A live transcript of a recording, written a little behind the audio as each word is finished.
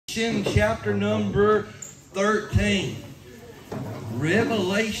Chapter number 13.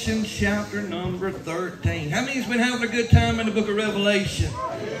 Revelation chapter number 13. How many has been having a good time in the book of Revelation?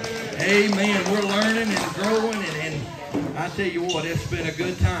 Amen. We're learning and growing, and I tell you what, it's been a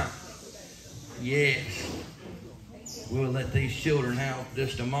good time. Yes. We'll let these children have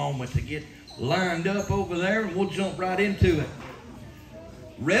just a moment to get lined up over there, and we'll jump right into it.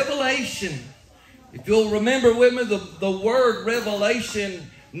 Revelation. If you'll remember with me, the word revelation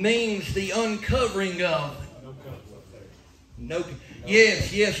means the uncovering of. No,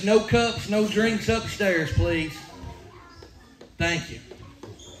 yes, no cups, no drinks upstairs, please. Thank you.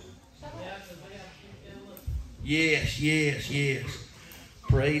 Yes.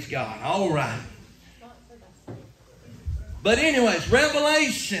 Praise God. All right. But anyways,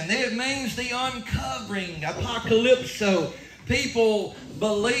 revelation, it means the uncovering, apocalypso. People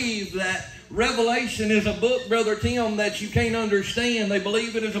believe that Revelation is a book, Brother Tim, that you can't understand. They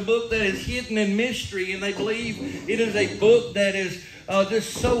believe it is a book that is hidden in mystery, and they believe it is a book that is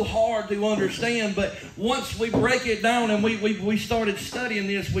just so hard to understand. But once we break it down and we started studying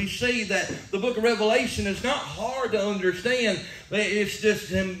this, we see that the book of Revelation is not hard to understand. It's just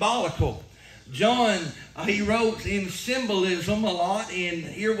symbolical. John, he wrote in symbolism a lot, and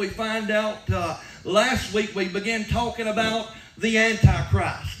here we find out last week we began talking about the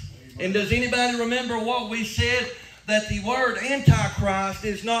Antichrist. And does anybody remember what we said? That the word Antichrist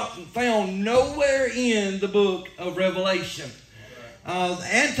is not found nowhere in the book of Revelation.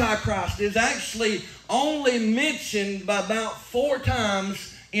 Antichrist is actually only mentioned by about 4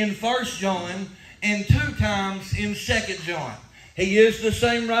 times in 1 John and 2 times in 2 John. He is the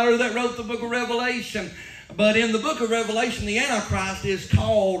same writer that wrote the book of Revelation. But in the book of Revelation, the Antichrist is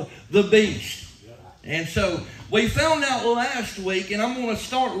called the beast. And so we found out last week, and I'm going to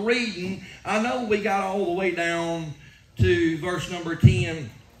start reading. I know we got all the way down to verse number 10,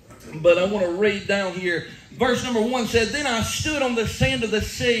 but I want to read down here. Verse number 1 said, "Then I stood on the sand of the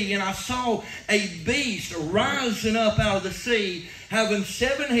sea, and I saw a beast rising up out of the sea, having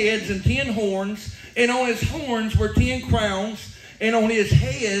 7 heads and 10 horns, and on his horns were 10 crowns, and on his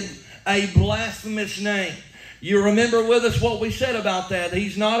head a blasphemous name." You remember with us what we said about that.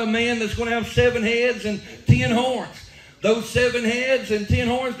 He's not a man that's going to have 7 heads and 10 horns. Those 7 heads and 10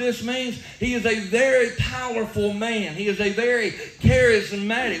 horns, this means he is a very powerful man. He is a very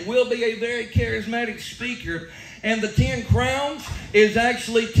charismatic, will be a very charismatic speaker. And the 10 crowns is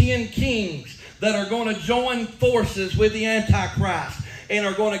actually 10 kings that are going to join forces with the Antichrist and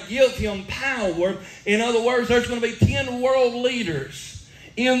are going to give him power. In other words, there's going to be 10 world leaders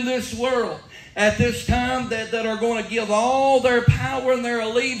in this world at this time that are going to give all their power and their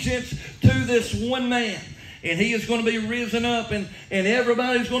allegiance to this one man. And he is going to be risen up, and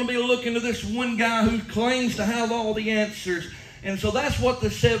everybody's going to be looking to this one guy who claims to have all the answers. And so that's what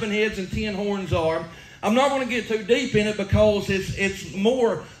the 7 heads and 10 horns are. I'm not going to get too deep in it because it's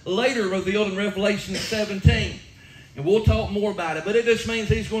more later revealed in Revelation 17. And we'll talk more about it. But it just means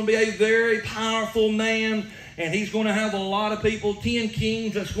he's going to be a very powerful man. And he's going to have a lot of people, 10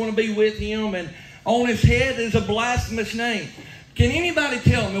 kings that's going to be with him. And on his head is a blasphemous name. Can anybody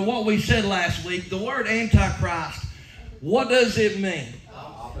tell me what we said last week? The word Antichrist, what does it mean?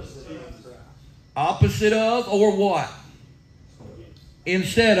 Opposite of or what?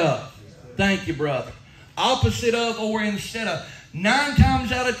 Instead of. Thank you, brother. Opposite of or instead of. 9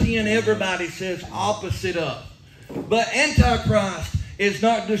 times out of 10, everybody says opposite of. But Antichrist is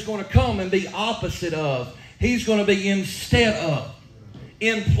not just going to come and be opposite of. He's going to be instead of,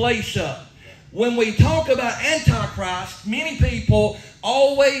 in place of. When we talk about Antichrist, many people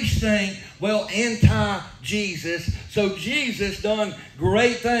always think, well, anti-Jesus. So Jesus done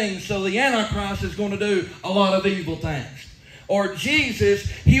great things, so the Antichrist is going to do a lot of evil things. Or Jesus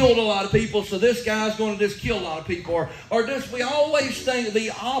healed a lot of people, so this guy's going to just kill a lot of people. Or just, we always think the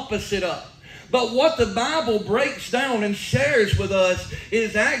opposite of. But what the Bible breaks down and shares with us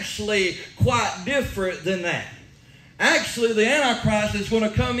is actually quite different than that. Actually, the Antichrist is going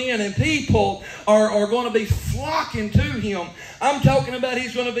to come in and people are going to be flocking to him. I'm talking about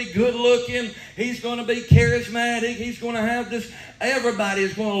he's going to be good looking. He's going to be charismatic. He's going to have this. Everybody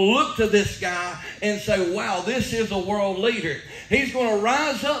is going to look to this guy and say, wow, this is a world leader. He's going to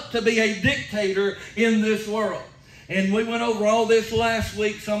rise up to be a dictator in this world. And we went over all this last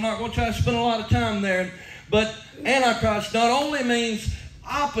week, so I'm not going to try to spend a lot of time there. But Antichrist not only means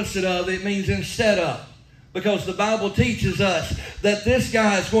opposite of, it means instead of. Because the Bible teaches us that this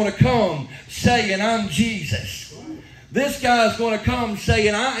guy is going to come saying, I'm Jesus. This guy is going to come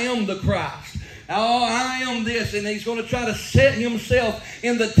saying, I am the Christ. Oh, I am this. And he's going to try to set himself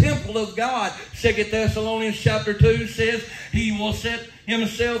in the temple of God. 2 Thessalonians chapter 2 says he will set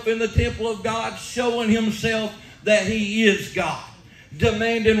himself in the temple of God, showing himself that he is God,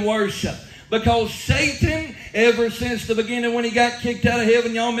 demanding worship. Because Satan, ever since the beginning when he got kicked out of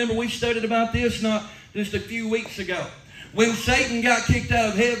heaven, y'all remember we studied about this not just a few weeks ago. When Satan got kicked out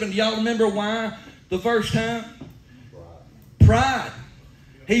of heaven, do y'all remember why the first time? Pride.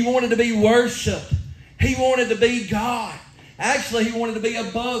 He wanted to be worshipped. He wanted to be God. Actually, he wanted to be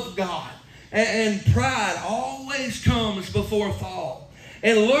above God. And pride always comes before a fall.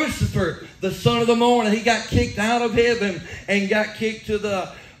 And Lucifer, the son of the morning, he got kicked out of heaven and got kicked to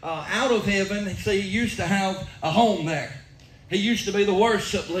the out of heaven. See, he used to have a home there. He used to be the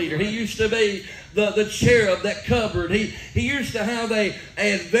worship leader. He used to be the cherub that covered. He used to have a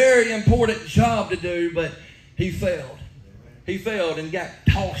very important job to do, but he failed. He failed and got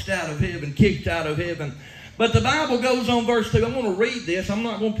tossed out of heaven, kicked out of heaven. But the Bible goes on, verse 2. I'm going to read this. I'm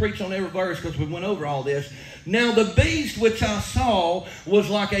not going to preach on every verse because we went over all this. Now the beast which I saw was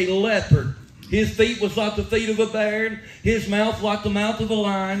like a leopard. His feet was like the feet of a bear, his mouth like the mouth of a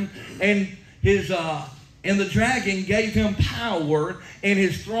lion, and the dragon gave him power and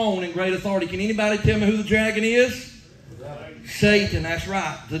his throne and great authority. Can anybody tell me who the dragon is? Satan, that's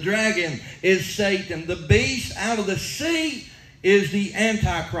right. The dragon is Satan. The beast out of the sea is the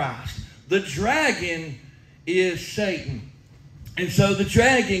Antichrist. The dragon is Satan. And so the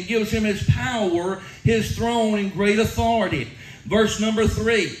dragon gives him his power, his throne, and great authority. Verse number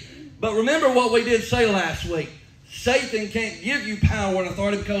 3. But remember what we did say last week. Satan can't give you power and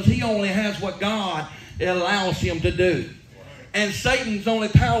authority because he only has what God allows him to do. And Satan's only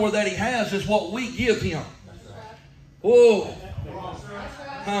power that he has is what we give him. Oh.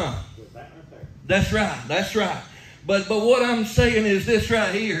 Huh. That's right. That's right. But what I'm saying is this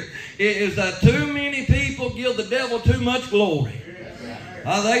right here. Is that too many people give the devil too much glory.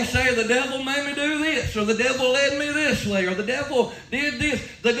 They say the devil made me do this, or the devil led me this way, or the devil did this.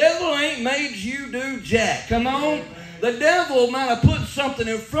 The devil ain't made you do jack. Come on. The devil might have put something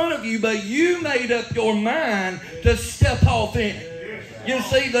in front of you, but you made up your mind to step off in it. You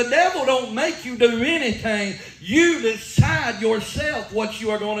see, the devil don't make you do anything. You decide yourself what you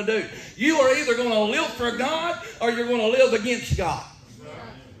are going to do. You are either going to live for God or you're going to live against God.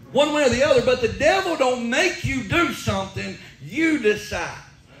 One way or the other, but the devil don't make you do something. You decide.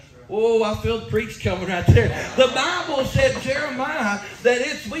 Oh, I feel the preach coming right there. The Bible said, Jeremiah,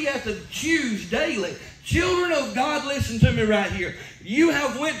 that we have to choose daily. Children of God, listen to me right here. You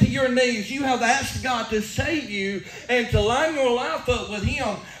have went to your knees. You have asked God to save you and to line your life up with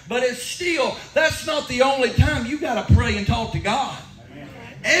Him. But it's still, that's not the only time you got to pray and talk to God.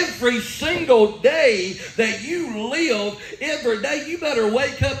 Every single day that you live, every day you better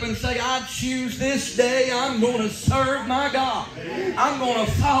wake up and say, I choose this day. I'm going to serve my God. I'm going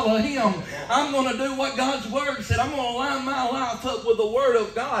to follow Him. I'm going to do what God's Word said. I'm going to line my life up with the Word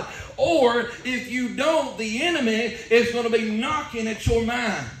of God. Or if you don't, the enemy is going to be knocking at your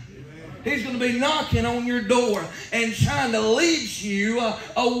mind. He's going to be knocking on your door and trying to lead you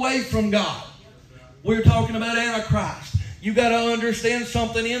away from God. We're talking about Antichrist. You got to understand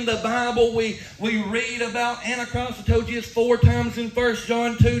something in the Bible. We read about Antichrist. I told you it's 4 times in 1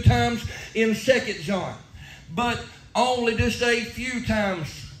 John, 2 times in 2 John. But only just a few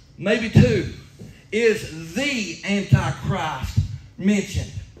times, maybe 2, is the Antichrist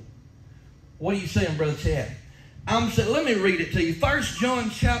mentioned. What are you saying, Brother Chad? I'm saying, let me read it to you. 1 John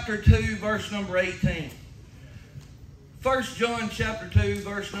chapter 2, verse number 18. 1 John chapter 2,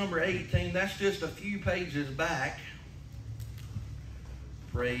 verse number 18. That's just a few pages back.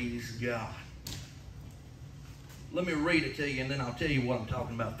 Praise God. Let me read it to you and then I'll tell you what I'm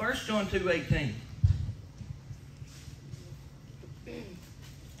talking about. 1 John 2:18.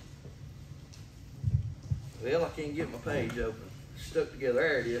 Well, I can't get my page open. Stuck together.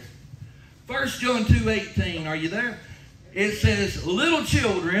 There it is. 1 John 2:18. Are you there? It says, little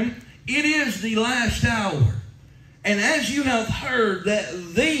children, it is the last hour. And as you have heard that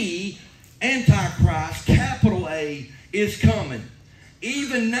the Antichrist, capital A, is coming.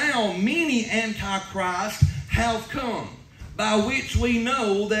 Even now, many antichrists have come, by which we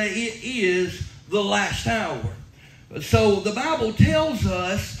know that it is the last hour. So the Bible tells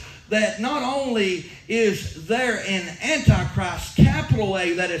us that not only is there an antichrist, capital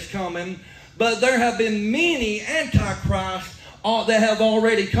A, that is coming, but there have been many antichrists that have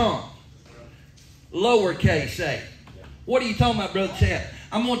already come. Lowercase a. What are you talking about, Brother Chad?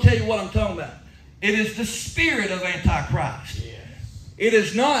 I'm going to tell you what I'm talking about. It is the spirit of Antichrist. It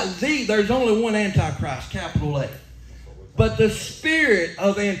is not there's only one Antichrist, capital A. But the spirit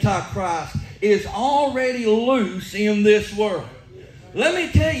of Antichrist is already loose in this world. Let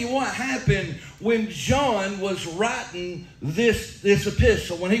me tell you what happened when John was writing this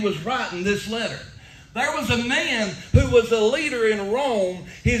epistle, when he was writing this letter, there was a man who was a leader in Rome.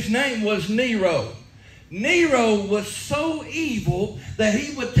 His name was Nero. Nero was so evil that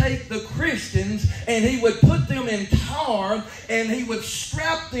he would take the Christians and he would put them in tar and he would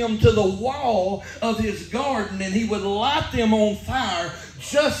strap them to the wall of his garden and he would light them on fire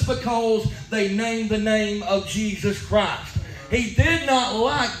just because they named the name of Jesus Christ. He did not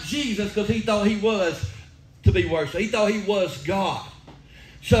like Jesus because he thought he was to be worshipped. He thought he was God.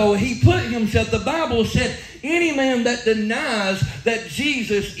 So he put himself, the Bible said, any man that denies that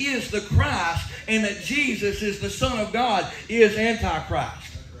Jesus is the Christ and that Jesus is the Son of God is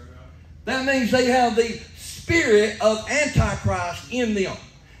Antichrist. That means they have the spirit of Antichrist in them.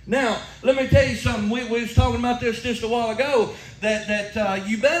 Now, let me tell you something. We was talking about this just a while ago, that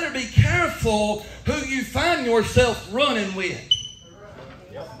you better be careful who you find yourself running with.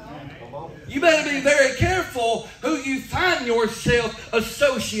 You better be very careful who you find yourself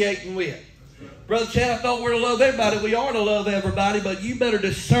associating with. Brother Chad, I thought we were to love everybody. We are to love everybody, but you better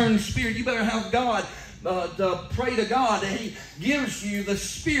discern spirit. You better have God, pray to God that He gives you the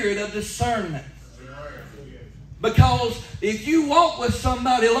spirit of discernment. Because if you walk with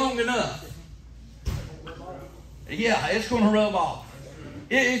somebody long enough, yeah, it's going to rub off.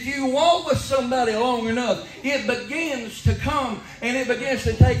 If you walk with somebody long enough, it begins to come and it begins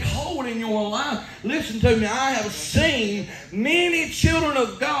to take hold in your life. Listen to me, I have seen many children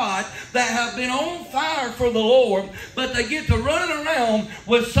of God that have been on fire for the Lord, but they get to running around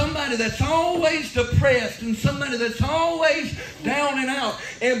with somebody that's always depressed and somebody that's always down and out.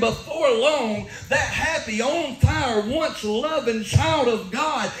 And before long, that happy, on fire, once loving child of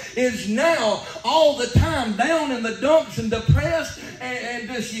God is now all the time down in the dumps and depressed and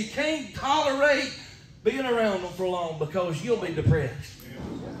just you can't tolerate being around them for long because you'll be depressed.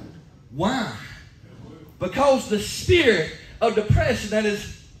 Why? Because the spirit of depression that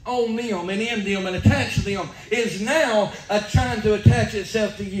is on them and in them and attached to them is now trying to attach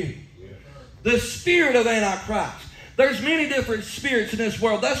itself to you. The spirit of Antichrist. There's many different spirits in this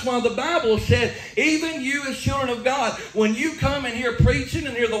world. That's why the Bible said, even you as children of God, when you come and hear preaching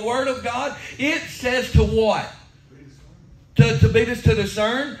and hear the Word of God, it says to what? To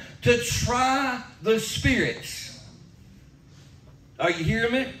discern, to try the spirits. Are you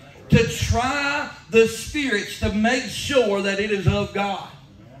hearing me? To try the spirits to make sure that it is of God.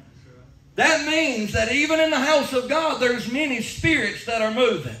 That means that even in the house of God, there's many spirits that are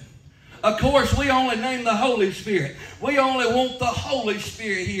moving. Of course, we only name the Holy Spirit. We only want the Holy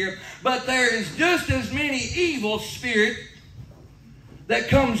Spirit here. But there is just as many evil spirits that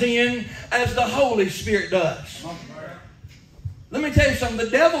comes in as the Holy Spirit does. Let me tell you something. The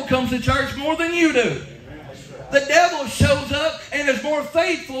devil comes to church more than you do. The devil shows up and is more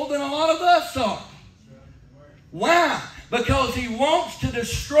faithful than a lot of us are. Why? Because he wants to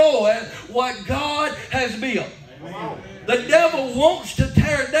destroy what God has built. The devil wants to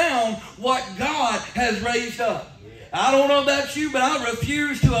tear down what God has raised up. I don't know about you, but I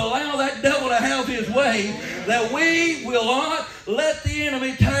refuse to allow that devil to have his way, that we will not let the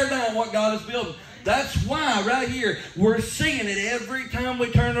enemy tear down what God has built. That's why right here we're seeing it every time we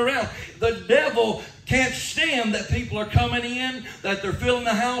turn around. The devil can't stand that people are coming in, that they're filling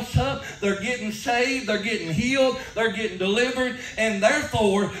the house up, they're getting saved, they're getting healed, they're getting delivered, and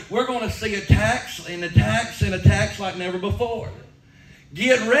therefore we're going to see attacks and attacks and attacks like never before.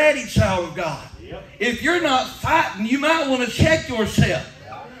 Get ready, child of God. If you're not fighting, you might want to check yourself.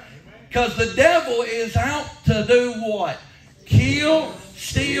 Because the devil is out to do what? Kill,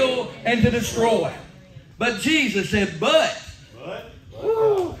 steal, and to destroy. But Jesus said, but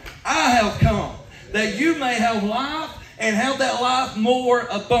I have come that you may have life and have that life more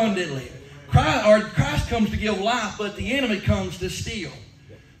abundantly. Christ comes to give life, but the enemy comes to steal.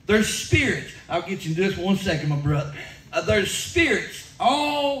 There's spirits. I'll get you in just 1 second, my brother. There's spirits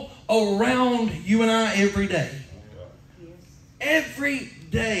all around you and I every day. Every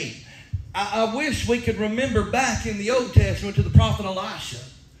day. I wish we could remember back in the Old Testament to the prophet Elisha.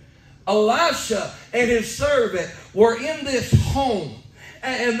 Elisha and his servant were in this home.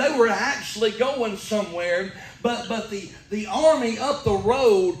 And they were actually going somewhere. But the army up the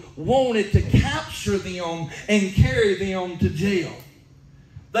road wanted to capture them and carry them to jail.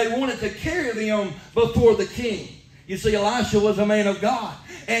 They wanted to carry them before the king. You see, Elisha was a man of God.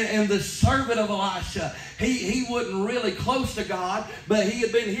 And the servant of Elisha, he wasn't really close to God, but he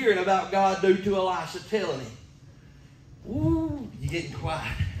had been hearing about God due to Elisha telling him. Ooh, you're getting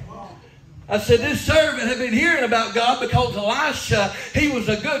quiet. I said, this servant had been hearing about God because Elisha, he was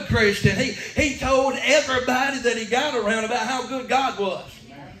a good Christian. He told everybody that he got around about how good God was.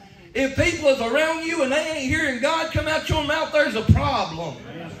 If people is around you and they ain't hearing God come out your mouth, there's a problem.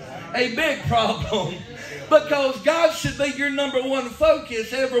 A big problem. Because God should be your number one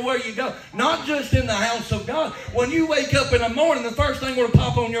focus everywhere you go. Not just in the house of God. When you wake up in the morning, the first thing going to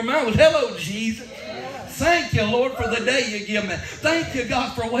pop on your mind was, hello, Jesus. Thank you, Lord, for the day you give me. Thank you,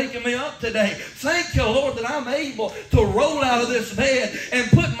 God, for waking me up today. Thank you, Lord, that I'm able to roll out of this bed and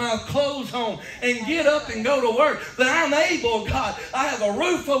put my clothes on and get up and go to work. That I'm able, God. I have a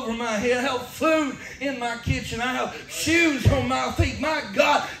roof over my head. I have food in my kitchen. I have shoes on my feet. My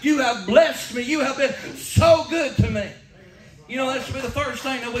God, you have blessed me. You have been so good to me. You know, that should be the first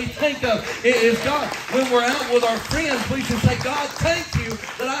thing that we think of is God. When we're out with our friends, we should say, God, thank you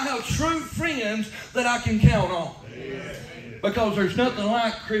that I have true friends that I can count on. Because there's nothing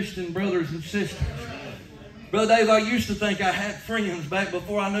like Christian brothers and sisters. Brother Dave, I used to think I had friends back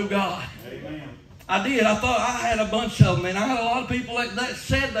before I knew God. I did. I thought I had a bunch of them, and I had a lot of people that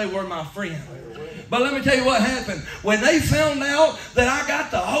said they were my friends. But let me tell you what happened. When they found out that I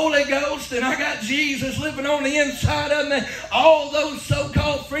got the Holy Ghost and I got Jesus living on the inside of me, all those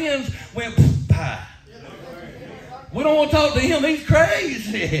so-called friends went pie. We don't want to talk to him. He's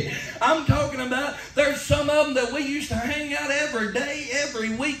crazy. I'm talking about there's some of them that we used to hang out every day,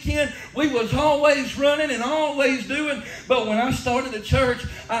 every weekend. We was always running and always doing. But when I started the church,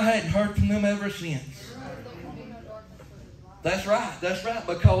 I hadn't heard from them ever since. That's right,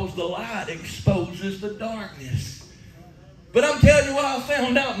 because the light exposes the darkness. But I'm telling you what I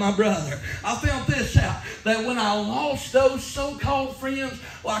found out, my brother. I found this out, that when I lost those so-called friends,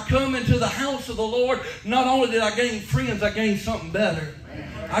 well, I come into the house of the Lord, not only did I gain friends, I gained something better.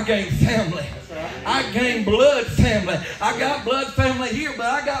 I gained family. I gained blood family. I got blood family here, but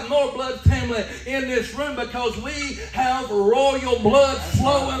I got more blood family in this room because we have royal blood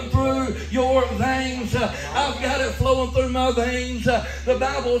flowing through your veins. I've got it flowing through my veins. The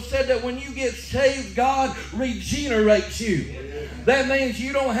Bible said that when you get saved, God regenerates you. That means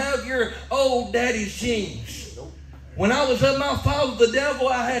you don't have your old daddy's genes. When I was of my father, the devil,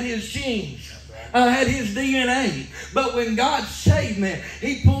 I had his genes. I had his DNA. But when God saved me,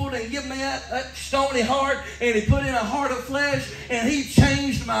 he pulled and gave me that stony heart, and he put in a heart of flesh, and he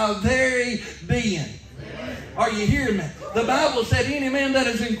changed my very being. Are you hearing me? The Bible said any man that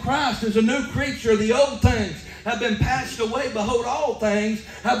is in Christ is a new creature. The old things have been passed away. Behold, all things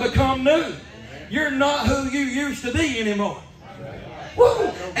have become new. You're not who you used to be anymore.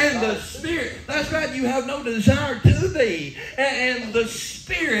 Woo! And the Spirit, that's right, you have no desire to be. And the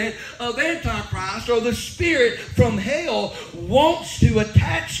spirit of Antichrist, or the spirit from hell, wants to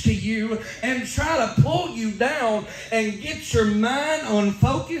attach to you and try to pull you down and get your mind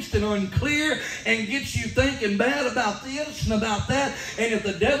unfocused and unclear and get you thinking bad about this and about that. And if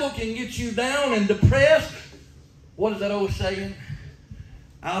the devil can get you down and depressed, what is that old saying?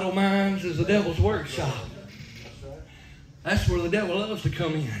 Idle minds is the devil's workshop. That's where the devil loves to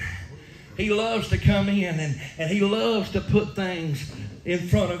come in. He loves to come in and he loves to put things in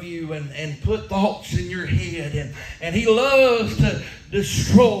front of you and put thoughts in your head. And he loves to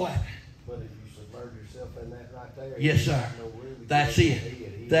destroy. But if you submerge yourself in that right there, yes, sir. That's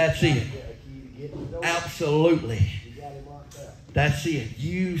it. That's it. Absolutely. That's it.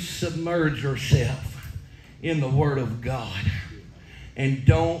 You submerge yourself in the Word of God. And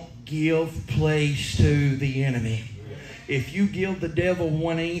don't give place to the enemy. If you give the devil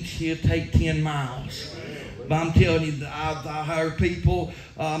 1 inch, he'll take 10 miles. But I'm telling you, I hear people,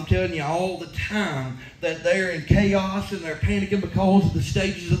 I'm telling you all the time that they're in chaos and they're panicking because of the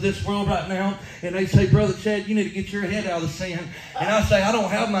stages of this world right now. And they say, Brother Chad, you need to get your head out of the sin. And I say, I don't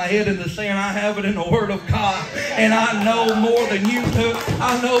have my head in the sin. I have it in the Word of God. And I know more than you do.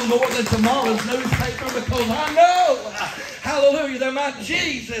 I know more than tomorrow's newspaper because I know. Hallelujah, that my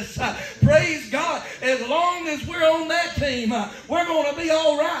Jesus, praise God, as long as we're on that team, we're going to be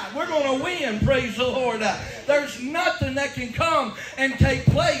all right. We're going to win, praise the Lord. There's nothing that can come and take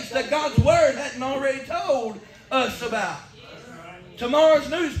place that God's Word hadn't already told us about. Tomorrow's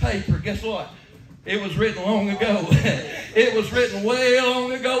newspaper, guess what? It was written long ago. It was written way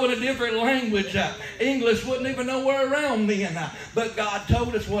long ago in a different language. English wouldn't even know where around then. But God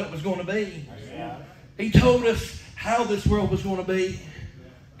told us what it was going to be. He told us how this world was going to be.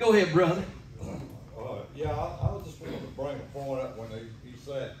 Go ahead, brother. I was just going to bring a point up when he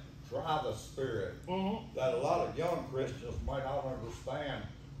said, try the Spirit. That a lot of young Christians might not understand.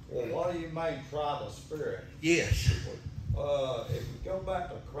 Well, what do you mean, try the Spirit? Yes. If we go back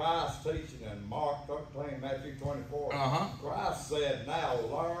to Christ's teaching in Mark 13, Matthew 24, Christ said, now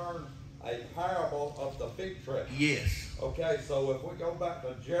learn a parable of the fig tree. Yes. Okay, so if we go back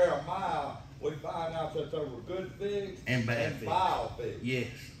to Jeremiah, we find out that there were good figs and bad figs. vile figs. Yes.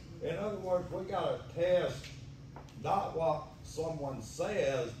 In other words, we got to test not what someone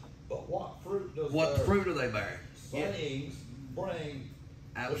says, but what fruit does What their fruit are they bearing? Yes. sayings bring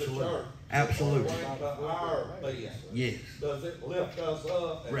to the Absolutely. church? Absolutely. Bring to our being. Yes. Does it lift us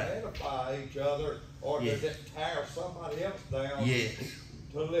up and Right. edify each other, or Yes. does it tear somebody else down Yes.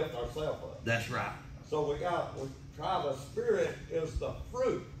 to lift ourselves up? That's right. So we try the Spirit is the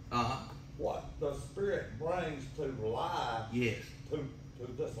fruit. Uh-huh. What the Spirit brings to life, Yes. to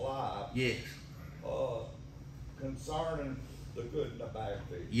this life, Yes. concerning the good and the bad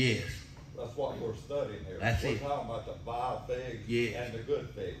figs. Yes. That's what we're studying here. That's we're it. talking about the bad figs Yes. and the good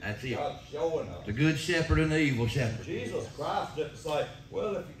figs. That's it. God's showing us. The good shepherd and the evil shepherd. Jesus Christ didn't say,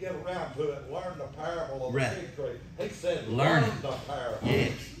 well, if you get around to it, learn the parable of Right. the fig tree. He said, Learn learn it. the parable.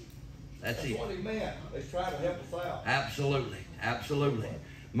 Yes. That's That's it. what he meant. He's trying to help us out. Absolutely. Absolutely.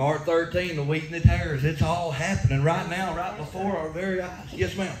 Mark 13, the wheat and the tares. It's all happening right now, right before our very eyes.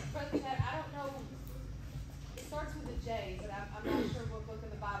 Yes, ma'am. Brother Chad, I don't know, it starts with a J, but I'm not sure what book of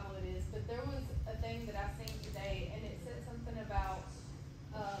the Bible it is, but there was a thing that I seen today, and it said something about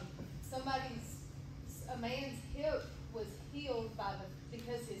a man's hip was healed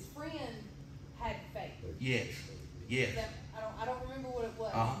because his friend had faith. Yes. Yes. I don't remember what it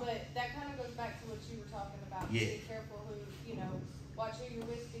was, Uh-huh. but that kind of goes back to what you were talking about. Yes. Be careful who, watch who you're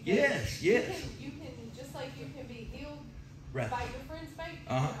with. Because Yes, yes. You can, just like you can be healed Right. by your friend's faith,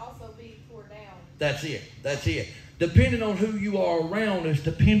 you Uh-huh. can also be tore down. That's it. That's it. Depending on who you are around is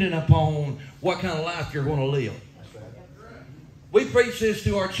dependent upon what kind of life you're going to live. That's right. We preach this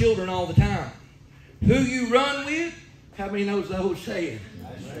to our children all the time. Who you run with, how many knows the old saying?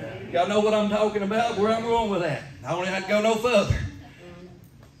 Y'all know what I'm talking about? Where I'm going with that. I don't have to go no further.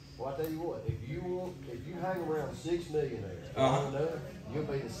 Well, I tell you what, if you hang around 6 millionaires Uh-huh. long enough, you'll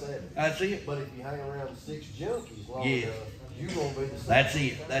be the 7. That's it. But if you hang around 6 junkies long Yeah. enough, you're going to be the 7. That's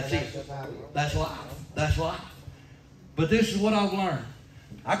it. That's And it. just how it is. That's life. That's life. But this is what I've learned.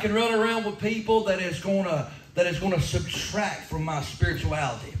 I can run around with people that is going to subtract from my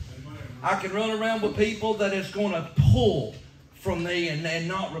spirituality. I can run around with people that is going to pull from me and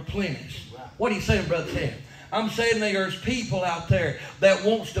not replenish. What are you saying, Brother Ted? I'm saying there's people out there that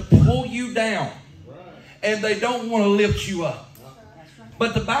wants to pull you down, and they don't want to lift you up.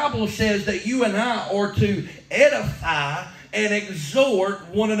 But the Bible says that you and I are to edify and exhort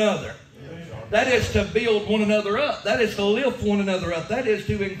one another. That is to build one another up. That is to lift one another up. That is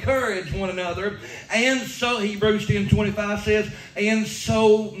to encourage one another. And so, Hebrews 10:25 says, and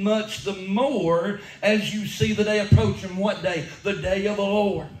so much the more as you see the day approaching. What day? The day of the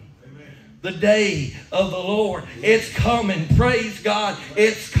Lord. The day of the Lord. It's coming. Praise God.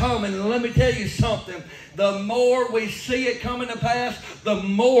 It's coming. And let me tell you something. The more we see it coming to pass, the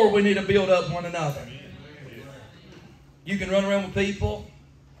more we need to build up one another. You can run around with people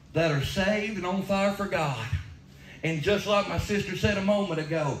that are saved and on fire for God. And just like my sister said a moment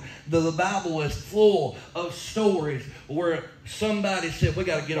ago, the Bible is full of stories where somebody said, we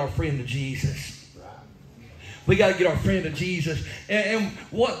got to get our friend to Jesus. We got to get our friend to Jesus. And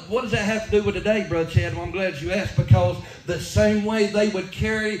what does that have to do with today, Brother Chad? Well, I'm glad you asked, because the same way they would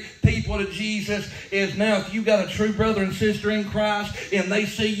carry people to Jesus is now if you got a true brother and sister in Christ and they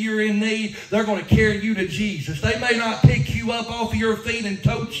see you're in need, they're going to carry you to Jesus. They may not pick you up off of your feet and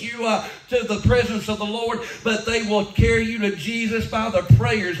tote you to the presence of the Lord, but they will carry you to Jesus by the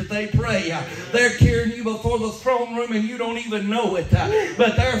prayers that they pray. They're carrying you before the throne room and you don't even know it.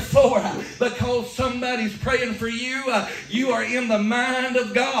 But therefore, because somebody's praying for you, you are in the mind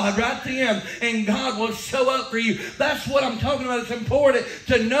of God right then, and God will show up for you. That's what I'm talking about. It's important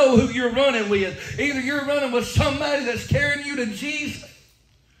to know who you're running with. Either you're running with somebody that's carrying you to Jesus,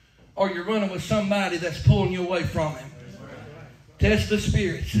 or you're running with somebody that's pulling you away from Him. Test the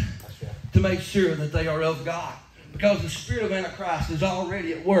spirits to make sure that they are of God, because the spirit of Antichrist is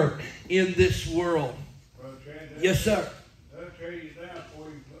already at work in this world. Yes, sir. They'll tear you down before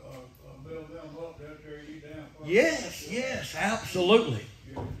you build them up. They'll tear you down. Yes, absolutely.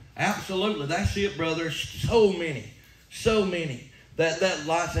 Absolutely. That's it, brother. So many that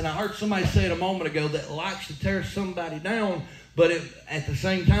likes, and I heard somebody say it a moment ago, that likes to tear somebody down, but at the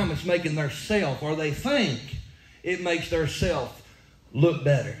same time it's making their self, or they think it makes their self look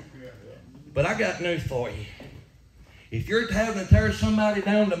better. But I got news for you. If you're having to tear somebody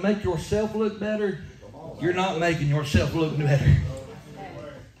down to make yourself look better, you're not making yourself look better.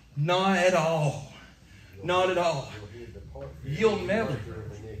 Not at all. Not at all. You'll never.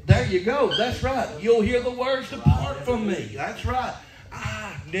 There you go. That's right. You'll hear the words, depart from me. That's right.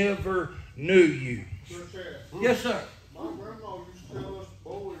 I never knew you. Yes, sir. My grandma used to tell us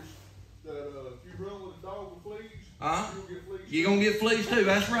boys that if you run with a dog with fleas, You're going to get fleas too.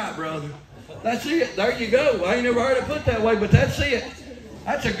 That's right, brother. That's it. There you go. I ain't never heard it put that way, but that's it.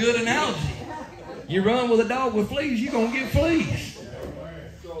 That's a good analogy. You run with a dog with fleas, you're going to get fleas.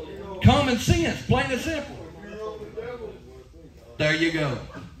 Common sense, plain and simple. There you go.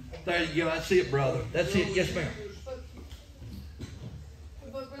 There you go. That's it, brother. That's it. Yes, ma'am.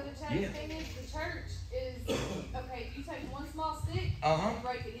 But Brother Chad, Yeah. the thing is, the church is, okay, if you take one small stick, you can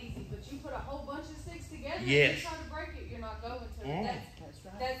break it easy. But you put a whole bunch of sticks together, Yes. and you try to break it, you're not going to.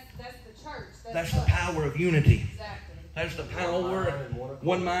 That's the church. That's the power of unity. Exactly. That's the power of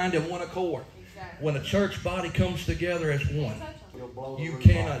one mind and one accord. Exactly. When a church body comes together as one, You'll blow the you roof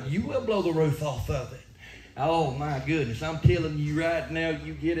cannot, off. you will blow the roof off of it. Oh my goodness, I'm telling you right now,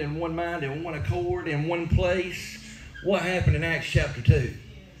 you get in one mind and one accord in one place. What happened in Acts chapter 2?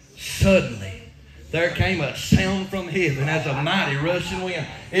 Suddenly, there came a sound from heaven as a mighty rushing wind.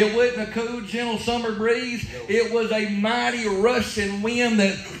 It wasn't a cool, gentle summer breeze. It was a mighty rushing wind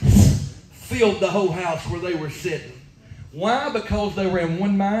that filled the whole house where they were sitting. Why? Because they were in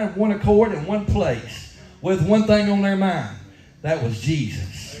one mind, one accord, in one place, with one thing on their mind. That was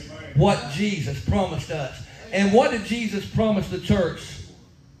Jesus. What Jesus promised us. And what did Jesus promise the church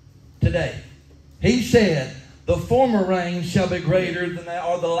today? He said, the former rain shall be greater than that,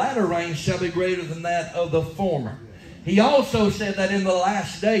 or the latter rain shall be greater than that of the former. He also said that in the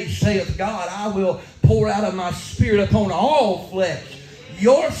last days, saith God, I will pour out of my spirit upon all flesh.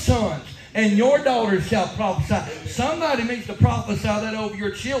 Your sons and your daughters shall prophesy. Somebody needs to prophesy that over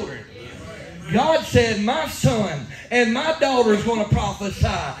your children. God said, my son and my daughter is going to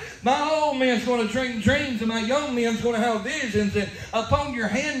prophesy. My old man's going to dream dreams, and my young man's going to have visions. And upon your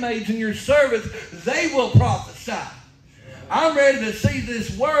handmaids and your servants, they will prophesy. I'm ready to see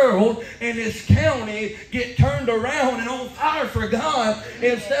this world and this county get turned around and on fire for God.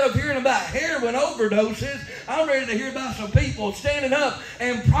 Instead of hearing about heroin overdoses, I'm ready to hear about some people standing up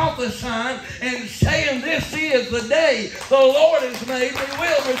and prophesying and saying, this is the day the Lord has made. We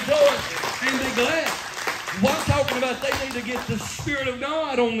will rejoice and be glad. What I'm talking about, they need to get the Spirit of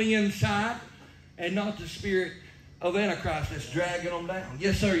God on the inside and not the spirit of Antichrist that's dragging them down.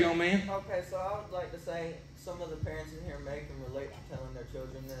 Yes, sir, young man. Okay, so I would like to say some of the parents in here may can relate to telling their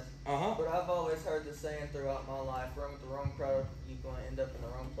children this. But I've always heard the saying throughout my life, run with the wrong crowd, you're going to end up in the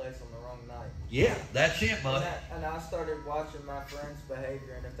wrong place on the wrong night. Yeah, that's it, bud. And I started watching my friends'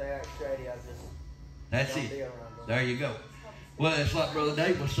 behavior, and if they act shady, I just That's don't it. be around them. There you go. Well, it's like Brother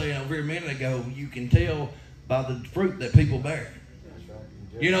Dave was saying over here a minute ago. You can tell by the fruit that people bear. That's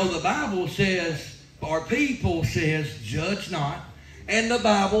right. You know, the Bible says, our people says, judge not. And the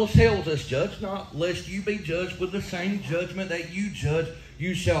Bible tells us, judge not, lest you be judged with the same judgment that you judge,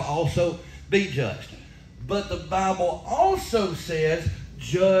 you shall also be judged. But the Bible also says,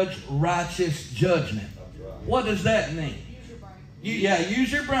 judge righteous judgment. What does that mean? Use your brain.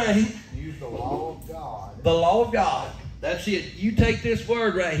 Use your brain. Use the law of God. The law of God. That's it. You take this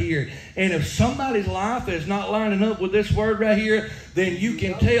word right here, and if somebody's life is not lining up with this word right here, then you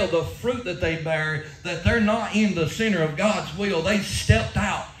can tell the fruit that they bear that they're not in the center of God's will. They stepped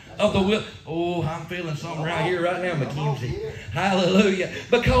out of the will. Oh, I'm feeling something right here, right now, McKenzie. Hallelujah.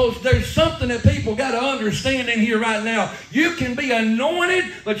 Because there's something that people got to understand in here right now. You can be anointed,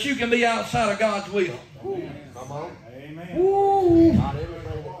 but you can be outside of God's will. Come on. Amen. Woo. Not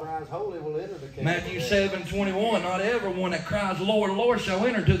everybody that cries holy will enter the kingdom. Matthew 7:21, not everyone that cries, Lord, Lord, shall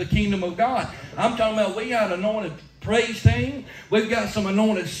enter to the kingdom of God. I'm talking about we got anointed praise team. We've got some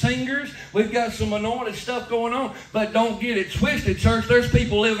anointed singers. We've got some anointed stuff going on. But don't get it twisted, church. There's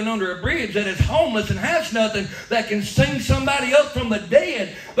people living under a bridge that is homeless and has nothing that can sing somebody up from the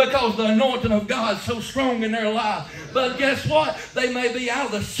dead because the anointing of God's so strong in their life. But guess what? They may be out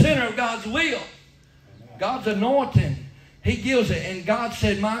of the center of God's will. God's anointing, He gives it. And God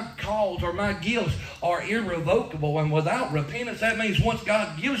said, my calls or my gifts are irrevocable. And without repentance, that means once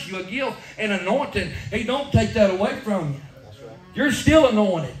God gives you a gift and anointing, He don't take that away from you. That's right. You're still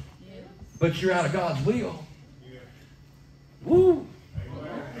anointed, but you're out of God's will. Woo.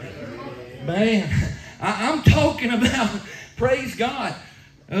 Man, I'm talking about, praise God.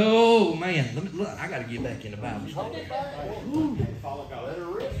 Oh, man. Look, I got to get back in the Bible study. Woo. Let her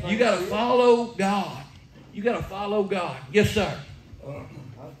rip. You got to follow God. You got to follow God. Yes, sir.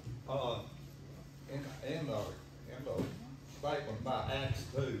 In the statement about Acts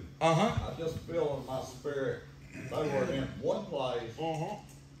 2, Uh-huh. I just feel in my spirit they were in one place, Uh-huh.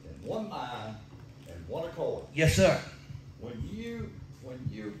 in one mind, and one accord. Yes, sir. When you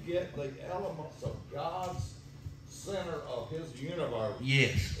get the elements of God's center of his universe.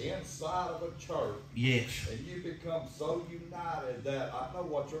 Yes. Inside of a church. Yes. And you become so united that I know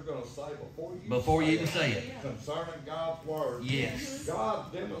what you're going to say before you even say it. Concerning God's word. Yes.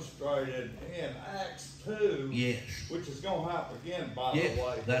 God demonstrated in Acts 2. Yes. Which is going to happen again, by yes. the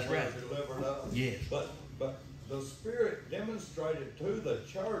way. That's right. Delivered us. Yes. But the Spirit demonstrated to the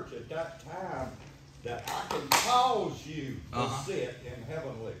church at that time that I can cause you to sit in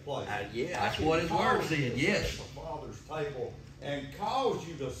heavenly places. Yeah, that's what his word said. Yes. At the Father's table and cause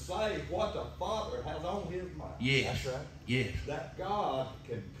you to say what the Father has on his mind. Yes. That's right. Yes. That God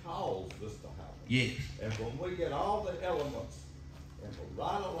can cause this to happen. Yes. And when we get all the elements in the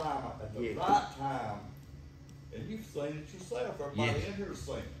right alignment at the right time, and you've seen it yourself, everybody in here has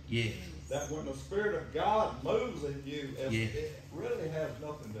seen it. Yes. That when the Spirit of God moves in you, it really has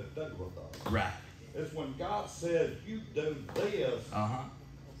nothing to do with us. Right. It's when God says you do this,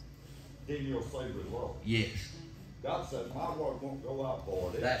 then you'll see results. Yes. God said, my word won't go out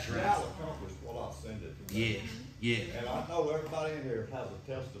void. That's right. I'll accomplish what I send it to do. Yes. Yes. And I know everybody in here has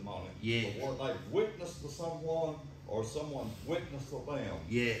a testimony. Yes. Of what they've witnessed to someone or someone's witnessed to them.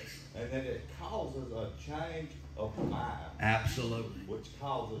 Yes. And then it causes a change of mind. Absolutely. Which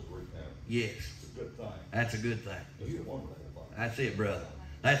causes repentance. Yes. It's a good thing. That's a good thing. It's a wonderful thing. That's it, brother.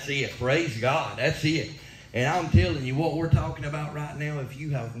 That's it. Praise God. That's it. And I'm telling you, what we're talking about right now, if you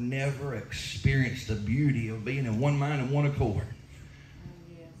have never experienced the beauty of being in one mind and one accord,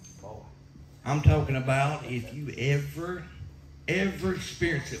 I'm talking about if you ever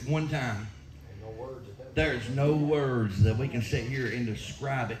experienced it one time, there's no words that we can sit here and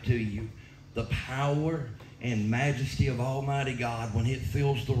describe it to you. The power and majesty of Almighty God when it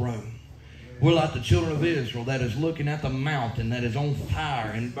fills the room. We're like the children of Israel that is looking at the mountain that is on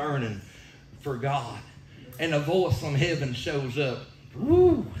fire and burning for God. And a voice from heaven shows up.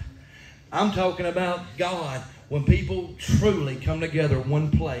 Woo! I'm talking about God. When people truly come together one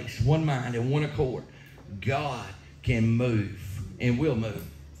place, one mind, and one accord, God can move and will move.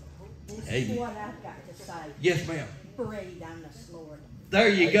 This is what I've got to say. Yes, ma'am. Breathe on us, Lord. There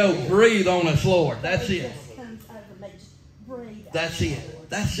you go. Breathe on us, Lord. That's it. Comes over me. Just breathe. That's it.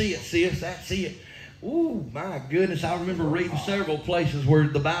 That's it, sis. That's it. Ooh, my goodness. I remember reading several places where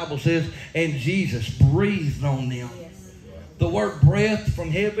the Bible says, and Jesus breathed on them. Yes. The word breath from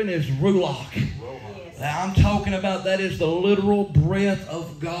heaven is ruach. Yes. Now, I'm talking about that is the literal breath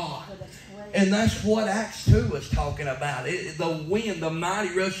of God. And that's what Acts 2 is talking about. The wind, the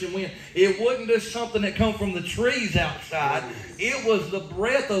mighty rushing wind. It wasn't just something that come from the trees outside. It was the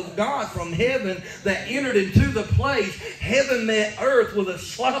breath of God from heaven that entered into the place. Heaven met earth with a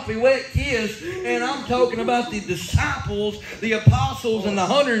sloppy, wet kiss. And I'm talking about the disciples, the apostles, and the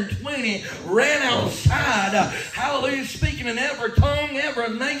 120 ran outside. Hallelujah, speaking in every tongue,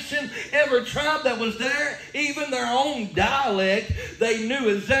 every nation, every tribe that was there, even their own dialect. They knew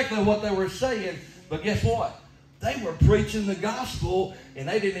exactly what they were saying. But guess what? They were preaching the gospel, and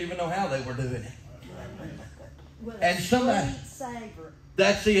they didn't even know how they were doing it. And somebody, savor.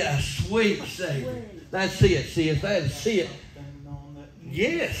 That's it, a sweet savor. That's it, sis. That's it.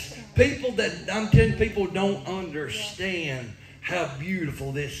 Yes. People that, I'm telling people don't understand how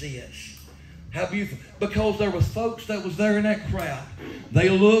beautiful this is. How beautiful. Because there was folks that was there in that crowd. They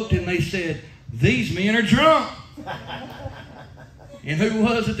looked and they said, these men are drunk. And who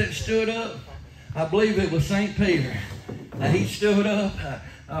was it that stood up? I believe it was St. Peter. Now he stood up.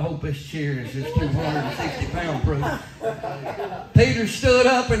 I hope this chair is just 260 pound proof. Peter stood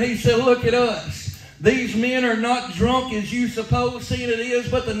up and he said, look at us. These men are not drunk as you suppose, seeing it is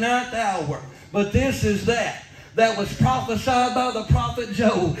but the 9th hour. But this is that was prophesied by the prophet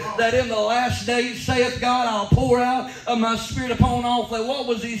Joel, that in the last days saith God, I'll pour out of my spirit upon all flesh. What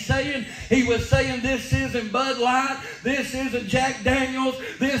was he saying? He was saying this isn't Bud Light, this isn't Jack Daniels,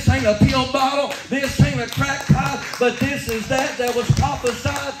 this ain't a pill bottle, this ain't a crack pipe, but this is that was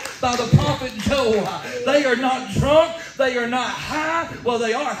prophesied by the prophet Joel. They are not drunk, they are not high. Well,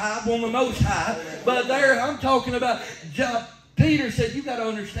 they are high, on the most high, but I'm talking about, Peter said, you got to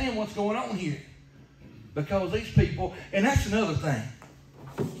understand what's going on here. Because these people, and that's another thing.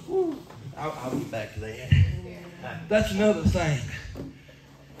 I'll get back to that. That's another thing.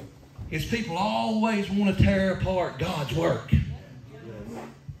 Is people always want to tear apart God's work.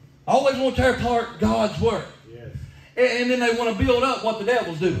 Always want to tear apart God's work. And then they want to build up what the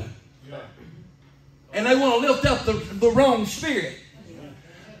devil's doing. And they want to lift up the wrong spirit.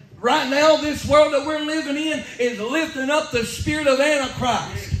 Right now, this world that we're living in is lifting up the spirit of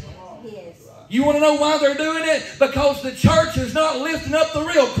Antichrist. You want to know why they're doing it? Because the church is not lifting up the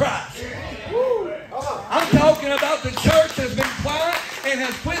real Christ. I'm talking about the church has been quiet and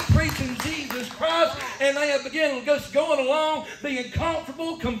has quit preaching Jesus Antichrist, and they have begun just going along, being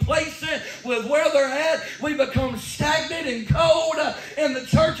comfortable, complacent with where they're at. We become stagnant and cold, and the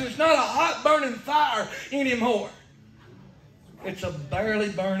church is not a hot burning fire anymore. It's a barely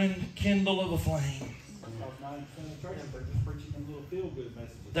burning kindle of a flame.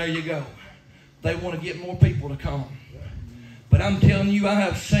 There you go. They want to get more people to come. But I'm telling you, I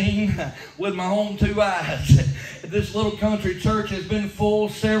have seen with my own two eyes, this little country church has been full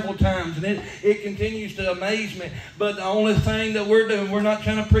several times, and it continues to amaze me. But the only thing that we're doing, we're not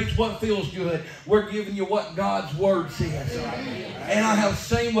trying to preach what feels good. We're giving you what God's Word says. And I have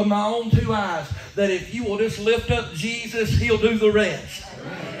seen with my own two eyes that if you will just lift up Jesus, He'll do the rest.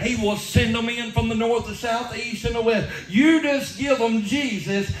 He will send them in from the north, the south, the east, and the west. You just give them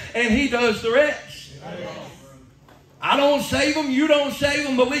Jesus, and He does the rest. I don't save them, you don't save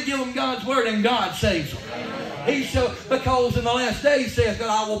them, but we give them God's Word, and God saves them. Because in the last days saith that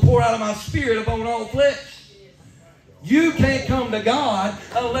I will pour out of my Spirit upon all flesh. You can't come to God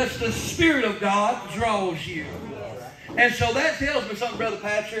unless the Spirit of God draws you. And so that tells me something, Brother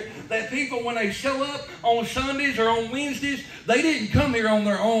Patrick, that people, when they show up on Sundays or on Wednesdays, they didn't come here on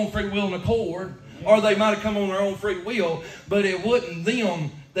their own free will and accord, or they might have come on their own free will, but it wasn't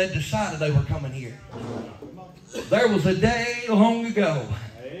them that decided they were coming here. There was a day long ago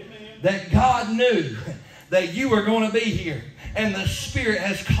that God knew that you were going to be here. And the Spirit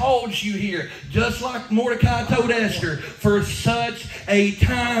has called you here, just like Mordecai told Esther, for such a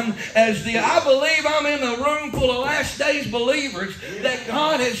time as this. I believe I'm in a room full of last days believers that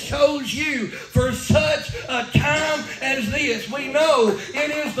God has chose you for such a time as this. We know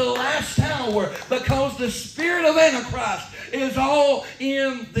it is the last hour because the spirit of Antichrist is all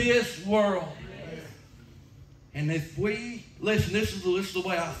in this world. And if we, listen, this is the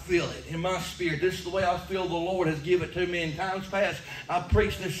way I feel it in my spirit. This is the way I feel the Lord has given it to me in times past. I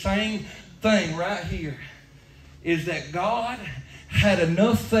preached the same thing right here. Is that God had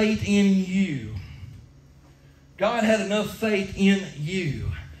enough faith in you. God had enough faith in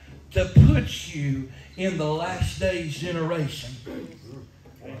you to put you in the last days generation.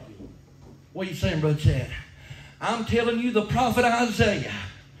 What are you saying, Brother Chad? I'm telling you, the prophet Isaiah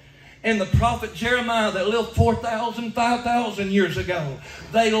and the prophet Jeremiah that lived 4,000, 5,000 years ago,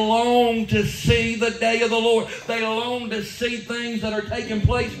 they longed to see the day of the Lord. They longed to see things that are taking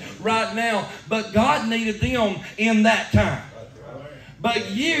place right now. But God needed them in that time.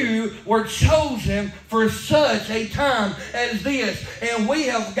 But you were chosen for such a time as this. And we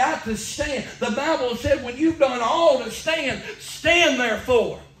have got to stand. The Bible said when you've done all to stand, stand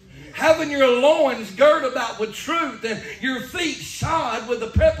therefore. Having your loins girt about with truth and your feet shod with the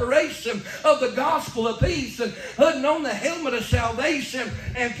preparation of the gospel of peace, and putting on the helmet of salvation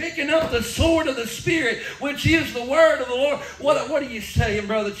and picking up the sword of the Spirit, which is the word of the Lord. What are you saying,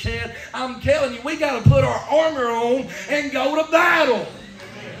 Brother Chad? I'm telling you, we got to put our armor on and go to battle.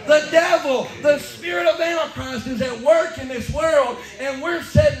 The devil, the spirit of Antichrist is at work in this world, and we're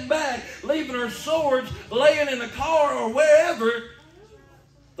sitting back, leaving our swords laying in the car or wherever.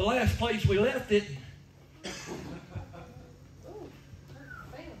 The last place we left it.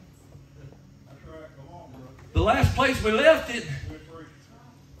 The last place we left it.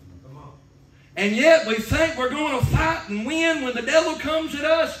 And yet we think we're going to fight and win when the devil comes at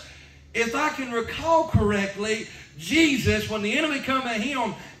us. If I can recall correctly, Jesus, when the enemy come at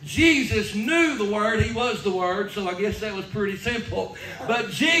him, Jesus knew the Word. He was the Word, so I guess that was pretty simple.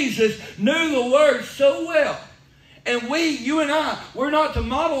 But Jesus knew the Word so well. And you and I, we're not to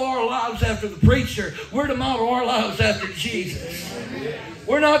model our lives after the preacher. We're to model our lives after Jesus.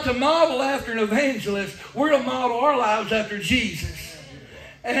 We're not to model after an evangelist. We're to model our lives after Jesus.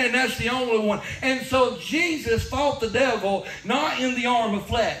 And that's the only one. And so Jesus fought the devil not in the arm of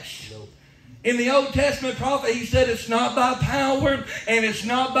flesh. In the Old Testament prophet, he said it's not by power and it's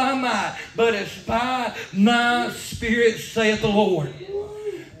not by might, but it's by my Spirit, saith the Lord.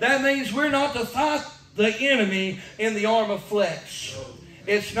 That means we're not to fight the enemy in the arm of flesh.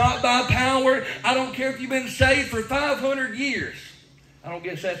 It's not by power. I don't care if you've been saved for 500 years. I don't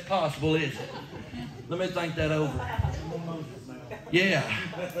guess that's possible, is it? Let me think that over. Yeah.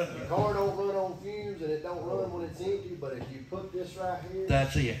 The car don't run on fumes and it don't run when it's empty, but if you put this right here,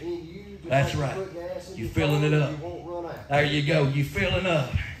 that's it. in you, That's like right. you put gas in You're your filling it car, up. you won't run out. There you go. You're filling up.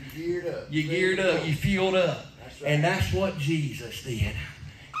 You geared up. You geared up. You fueled up. That's right. And that's what Jesus did.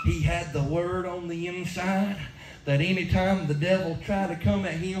 He had the Word on the inside, that anytime the devil tried to come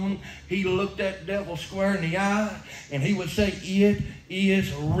at him, he looked that devil square in the eye and he would say, "It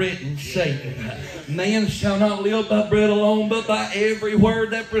is written, Satan. Man shall not live by bread alone, but by every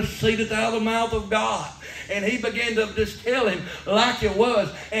word that proceedeth out of the mouth of God." And he began to just tell him like it was.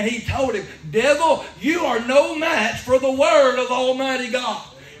 And he told him, "Devil, you are no match for the word of Almighty God."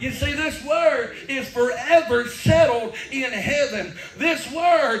 You see, this word is forever settled in heaven. This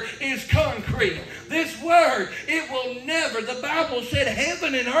word is concrete. This word, it will never, the Bible said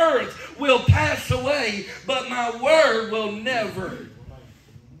heaven and earth will pass away, but my word will never,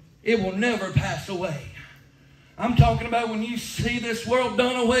 it will never pass away. I'm talking about when you see this world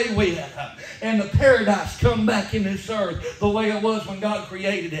done away with and the paradise come back in this earth the way it was when God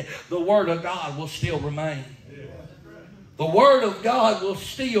created it, the Word of God will still remain. The Word of God will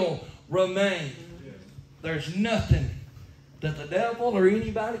still remain. There's nothing that the devil or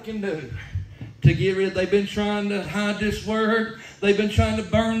anybody can do to get rid of. They've been trying to hide this Word. They've been trying to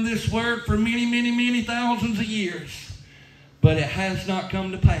burn this Word for many, many, many thousands of years. But it has not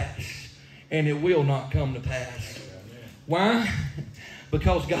come to pass. And it will not come to pass. Why?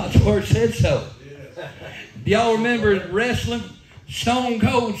 Because God's Word said so. Do y'all remember wrestling? Stone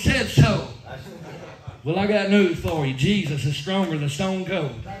Cold said so. Well, I got news for you. Jesus is stronger than Stone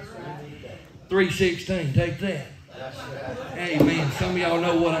Cold. 3:16. Take that. Amen. Some of y'all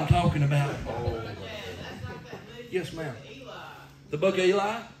know what I'm talking about. Yes, ma'am. The book of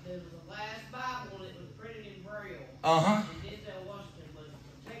Eli? There was the last Bible and it was printed in Braille. Uh-huh. And Denzel Washington was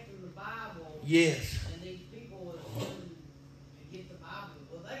protecting the Bible. Yes. And these people was wanting to get the Bible.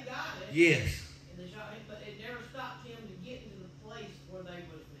 Well, they got it. Yes. And they shot him, but it never stopped him to get into the place where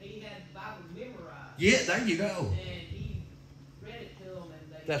he had the Bible memorized. Yeah, there you go. And he read it to them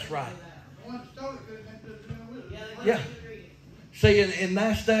and they That's right. The one that stole it could have been just doing with it. Yeah, they Yeah. couldn't read it. See, and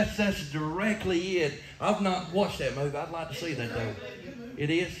that's directly it. I've not watched that movie. I'd like to see that, though. It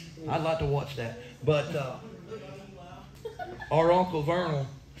is? I'd like to watch that. But our Uncle Vernal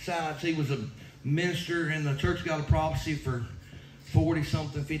Sides, he was a minister in the Church of God of Prophecy for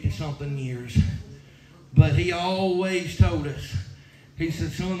 40-something, 50-something years. But he always told us, he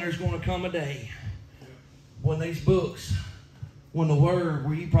said, "Son, there's going to come a day when these books, when the Word,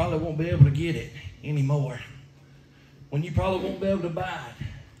 where you probably won't be able to get it anymore. When you probably won't be able to buy it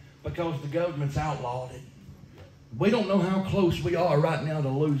because the government's outlawed it." We don't know how close we are right now to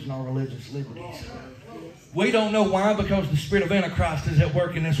losing our religious liberties. We don't know why, because the spirit of Antichrist is at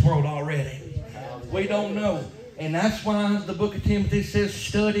work in this world already. We don't know. And that's why the book of Timothy says,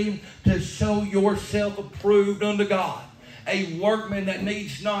 "Study to show yourself approved unto God, a workman that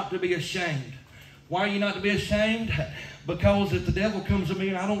needs not to be ashamed." Why are you not to be ashamed? Because if the devil comes to me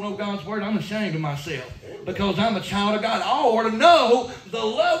and I don't know God's Word, I'm ashamed of myself. Because I'm a child of God. I ought to know the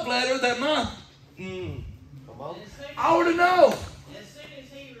love letter that I ought to know. As soon as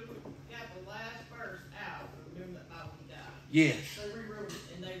he got the last verse out, remember that Bible he died. Yes. They rewrote it.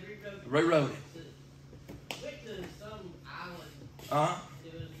 And they rewrote it. Rewrote it. Went to some island. Uh-huh.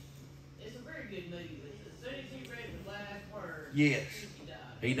 It's a very good movie. As soon as he read the last word, Yes. he died.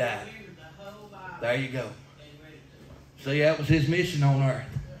 He died. Remembered the whole Bible. There you go. And read it to him. See, that was his mission on earth.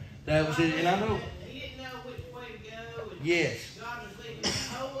 That was it. And I know. He didn't know which way to go. And Yes. God was leading him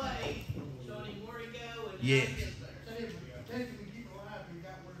the whole way, showing him where to go. And Yes. how to get there. Technically, keep alive and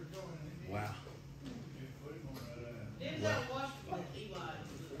got where it's going. And it did. Wow. Denzel Washington, Eli.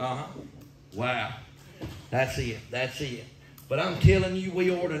 Uh-huh. Wow. That's it. That's it. But I'm telling you,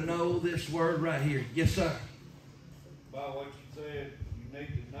 we ought to know this word right here. Yes, sir. By what you said, you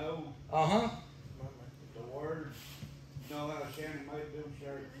need to know Uh-huh. the words. You know how Shannon made them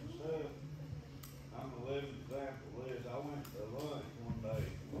shirts and stuff. I'm a living example of this. I went to lunch one day.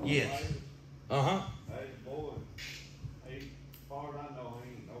 Yes. Uh-huh. Hey, boy, he, as far as I know, he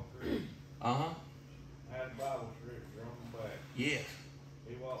ain't no Christian. Uh-huh. Had a Bible scripture on the back. Yes.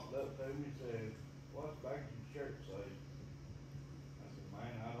 He walked up to me and said, "What's back in the shirt say?" I said,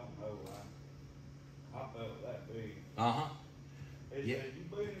 "Man, I don't know. I felt that big." Uh-huh. He Yeah. said, "You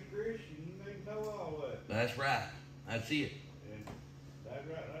being a Christian, you need to know all that." That's right. That's it. And that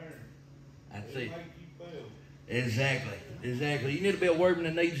right there, That's it it. make you feel. Exactly. Exactly. You need to be a workman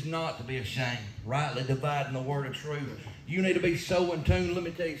that needs not to be ashamed. Rightly dividing the word of truth. You need to be so in tune. Let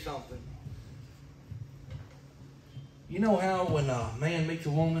me tell you something. You know how when a man meets a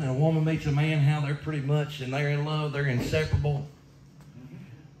woman and a woman meets a man, how they're pretty much, and they're in love, they're inseparable.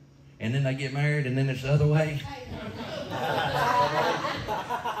 And then they get married, and then it's the other way.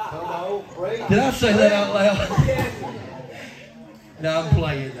 Come on, praise. Did I say that out loud? No,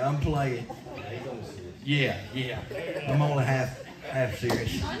 I'm playing. Yeah. I'm only half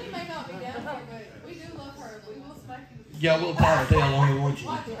serious. Sonya may not be down here, but we do love her. We will Yeah, we'll tattletale on you, won't you?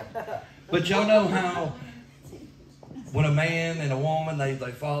 But y'all know how when a man and a woman, they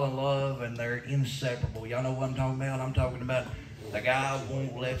fall in love and they're inseparable. Y'all know what I'm talking about? I'm talking about the guy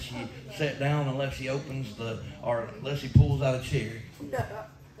won't let you sit down unless he unless he pulls out a chair.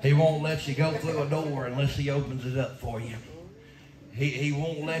 He won't let you go through a door unless he opens it up for you. He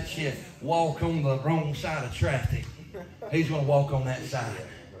won't let you walk on the wrong side of traffic. He's going to walk on that side.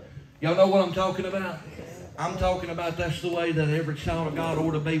 Y'all know what I'm talking about? I'm talking about that's the way that every child of God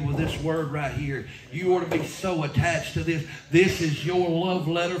ought to be with this word right here. You ought to be so attached to this. This is your love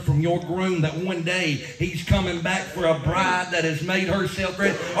letter from your groom that one day he's coming back for a bride that has made herself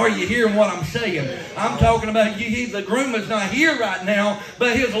ready. Are you hearing what I'm saying? I'm talking about the groom is not here right now,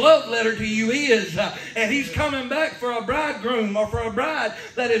 but his love letter to you is. And he's coming back for a bridegroom or for a bride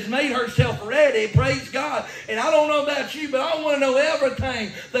that has made herself ready. Praise God. And I don't know about you, but I want to know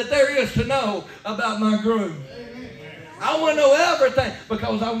everything that there is to know about my groom. I want to know everything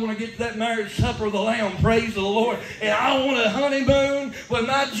because I want to get to that marriage supper of the Lamb. Praise the Lord. And I want a honeymoon with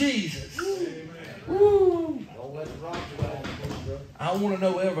my Jesus. Woo. I want to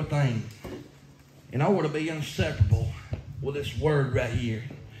know everything. And I want to be inseparable with this word right here.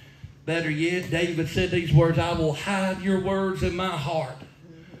 Better yet, David said these words, I will hide your words in my heart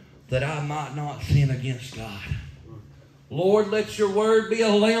that I might not sin against God. Lord, let your word be a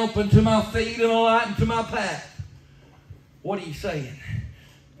lamp unto my feet and a light unto my path. What are you saying?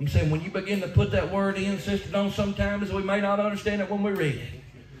 I'm saying when you begin to put that word in, Sister Dawn, sometimes we may not understand it when we read it.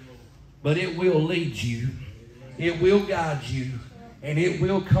 But it will lead you. It will guide you. And it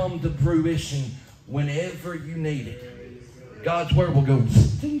will come to fruition whenever you need it. God's word will go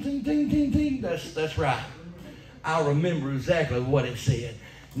ding, ding, ding, ding, ding. That's right. I remember exactly what it said.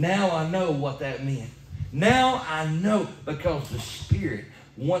 Now I know what that meant. Now I know because the Spirit,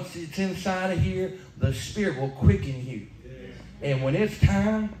 once it's inside of here, the Spirit will quicken you. And when it's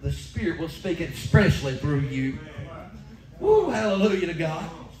time, the Spirit will speak expressly through you. Woo, hallelujah to God.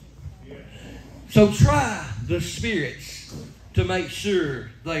 So try the spirits to make sure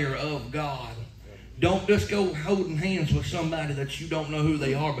they are of God. Don't just go holding hands with somebody that you don't know who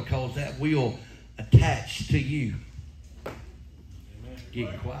they are because that will attach to you.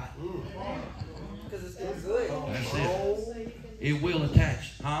 Get quiet. Because it's still good. That's it. It will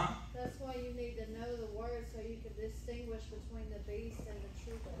attach. Huh? That's why you need to know the word so you can distinguish between the beast and the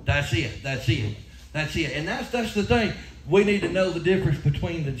true God. That's it. That's it. That's it. And that's the thing. We need to know the difference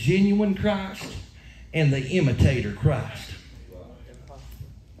between the genuine Christ and the imitator Christ.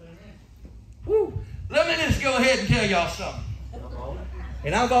 Woo. Let me just go ahead and tell y'all something.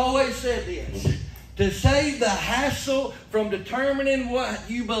 And I've always said this. To save the hassle from determining what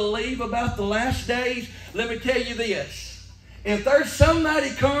you believe about the last days, let me tell you this. If there's somebody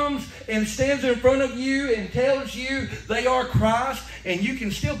comes and stands in front of you and tells you they are Christ and you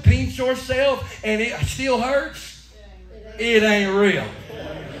can still pinch yourself and it still hurts, it ain't real.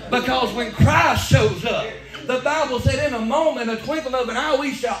 Because when Christ shows up, the Bible said in a moment, a twinkling of an eye,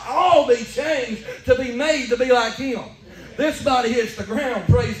 we shall all be changed to be made to be like Him. This body hits the ground,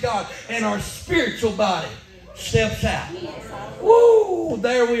 praise God, and our spiritual body steps out. Woo!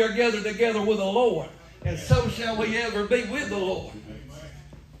 There we are gathered together with the Lord. And so shall we ever be with the Lord.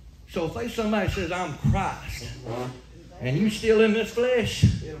 So if somebody says, I'm Christ, and you still in this flesh,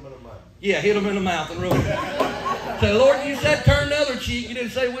 hit them in the mouth and run. Say, Lord, you said turn the other cheek. You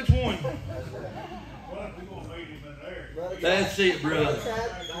didn't say which one. That's it, brother.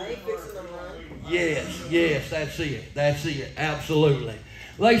 Yes, that's it. That's it. Absolutely.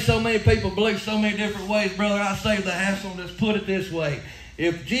 Like so many people believe so many different ways, brother. I save the hassle and just put it this way.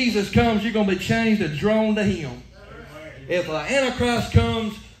 If Jesus comes, you're going to be changed and drawn to Him. If an Antichrist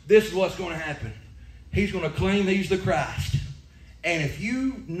comes, this is what's going to happen. He's going to claim he's the Christ. And if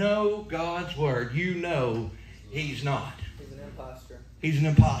you know God's Word, you know he's not. He's an imposter. He's an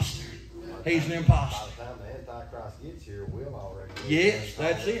imposter. He's an imposter. By the time the Antichrist gets here, we'll already be Yes,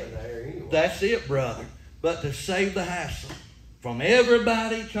 that's it. Anyway. That's it, brother. But to save the hassle from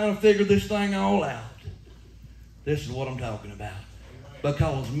everybody trying to figure this thing all out, this is what I'm talking about.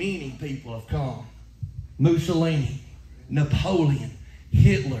 Because many people have come. Mussolini, Napoleon,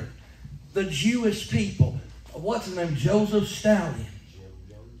 Hitler, the Jewish people. What's his name? Joseph Stalin.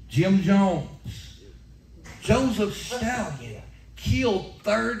 Jim Jones. Joseph Stalin killed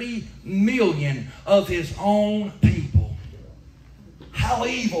 30 million of his own people. How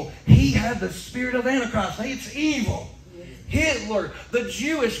evil. He had the spirit of Antichrist. It's evil. Hitler, the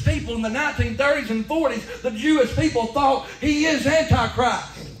Jewish people in the 1930s and 40s, the Jewish people thought he is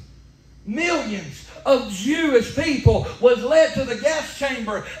Antichrist. Millions of Jewish people was led to the gas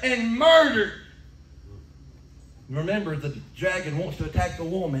chamber and murdered. Remember, the dragon wants to attack the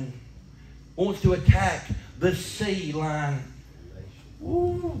woman, wants to attack the sea line.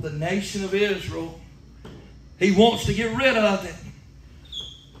 Ooh, the nation of Israel. He wants to get rid of it.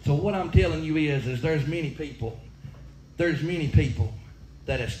 So what I'm telling you is there's many people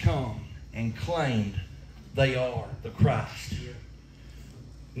that has come and claimed they are the Christ.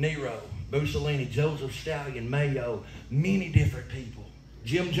 Nero, Mussolini, Joseph Stallion, Mayo, many different people.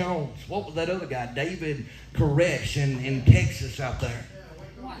 Jim Jones, what was that other guy? David Koresh in Texas out there.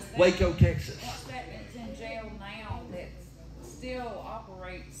 Waco, Texas. What's that that's in jail now that still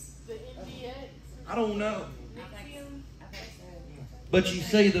operates? The NDX. I don't know. I think so. But you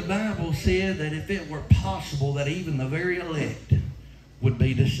see, the Bible said that if it were possible that even the very elect would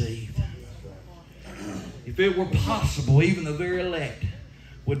be deceived. If it were possible, even the very elect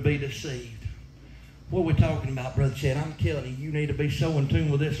would be deceived. What are we talking about, Brother Chad? I'm telling you, you need to be so in tune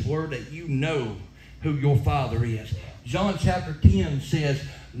with this word that you know who your Father is. John chapter 10 says,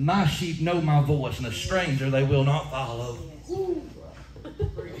 my sheep know my voice, and a stranger they will not follow.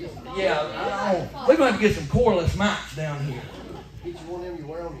 Yeah, we're going to get some cordless mics down here. Get you one of them you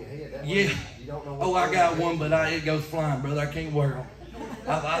wear on your head. That Yeah. way you don't know what Oh, I got one, but it goes flying, brother. I can't wear them.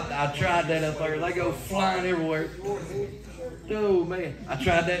 I tried that up there. They go flying everywhere. Oh, man. I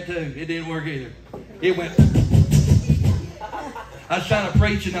tried that too. It didn't work either. It went... I was trying to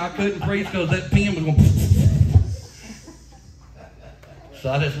preach and I couldn't preach because that pen was going...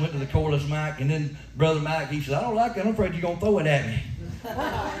 So I just went to the cordless mic, and then Brother Mike, he said, I don't like it. I'm afraid you're going to throw it at me.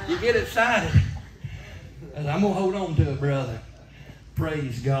 You get excited. And I'm going to hold on to it, brother.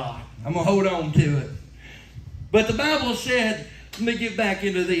 Praise God. I'm going to hold on to it. But the Bible said, let me get back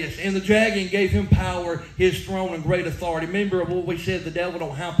into this. And the dragon gave him power, his throne, and great authority. Remember what we said, the devil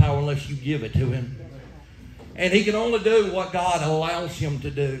don't have power unless you give it to him. And he can only do what God allows him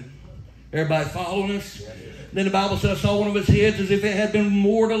to do. Everybody following us? Then the Bible says, I saw one of his heads as if it had been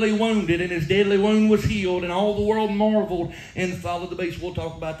mortally wounded, and his deadly wound was healed, and all the world marveled and followed the beast. We'll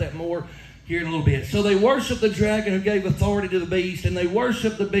talk about that more here in a little bit. So they worshiped the dragon who gave authority to the beast, and they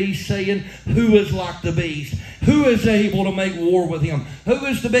worshiped the beast, saying, who is like the beast? Who is able to make war with him? Who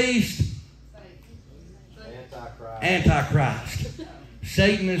is the beast? Antichrist. Antichrist.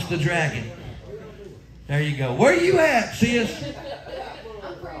 Satan is the dragon. There you go. Where are you at, sis?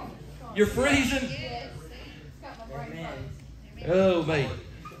 You're freezing? Oh, baby.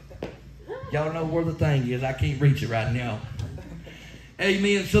 Y'all know where the thing is. I can't reach it right now.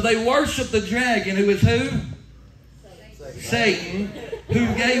 Amen. So they worship the dragon, who is who? Satan, who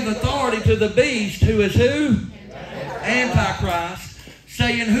gave authority to the beast, who is who? Antichrist,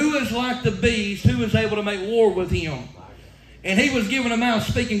 saying, who is like the beast, who is able to make war with him? And he was given a mouth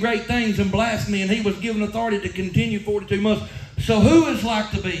speaking great things and blasphemy, and he was given authority to continue 42 months. So who is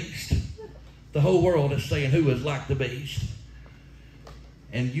like the beast? The whole world is saying, who is like the beast?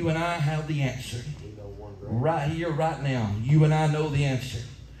 And you and I have the answer. Right here, right now, you and I know the answer.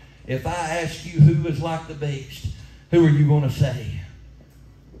 If I ask you who is like the beast, who are you going to say?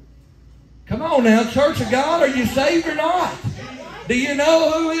 Come on now, Church of God, are you saved or not? Do you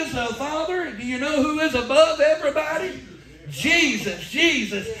know who is the Father? Do you know who is above everybody? Jesus,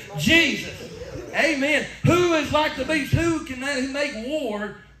 Jesus, Jesus. Amen. Who is like the beast? Who can make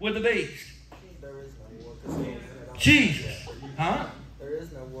war with the beast? There is no war because he'll Jesus. Huh? There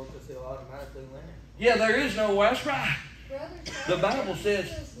is no war because he'll automatically win. Yeah, there is no war. That's right. The Bible says...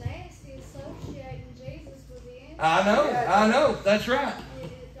 It's nasty associating Jesus with the enemy. I know. That's right.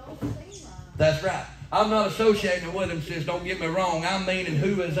 It don't seem right. That's right. I'm not associating it with him, sis. Don't get me wrong. I'm meaning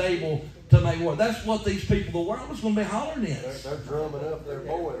who is able to make war. That's what these people, the world is going to be hollering this. They're drumming up their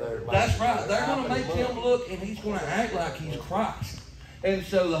boy there. That's right. They're going to make him look, and he's going to act like he's Christ. And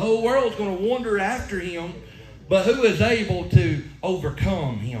so the whole world's going to wander after him. But who is able to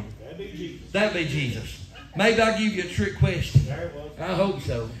overcome him? That'd be Jesus. Maybe I'll give you a trick question. I hope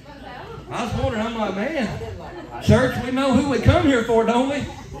so. I was wondering, I'm like, man, church, we know who we come here for, don't we?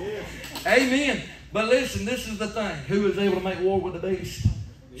 Amen. But listen, this is the thing. Who is able to make war with the beast?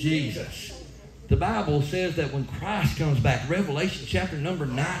 Jesus. The Bible says that when Christ comes back, Revelation chapter number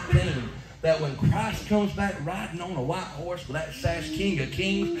 19, that when Christ comes back riding on a white horse with that sash King of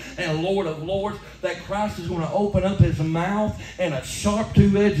Kings and Lord of Lords, that Christ is going to open up his mouth and a sharp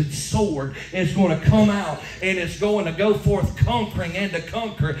two-edged sword is going to come out and it's going to go forth conquering and to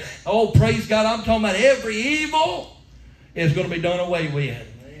conquer. Oh, praise God. I'm talking about every evil is going to be done away with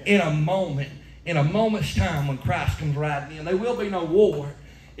in a moment. In a moment's time when Christ comes riding in. There will be no war.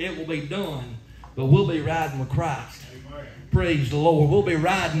 It will be done. But we'll be riding with Christ. Praise the Lord. We'll be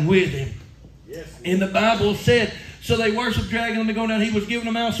riding with him. And the Bible said So they worshiped dragon. Let me go down. He was given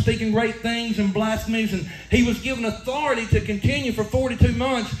a mouth speaking great things and blasphemies, and he was given authority to continue for 42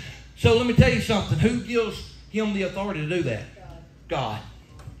 months. So let me tell you something. Who gives him the authority to do that? God.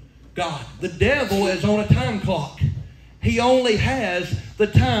 God. The devil is on a time clock. He only has the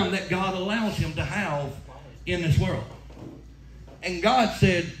time that God allows him to have in this world. And God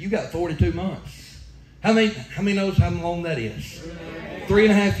said, you got 42 months. How many knows how long that is?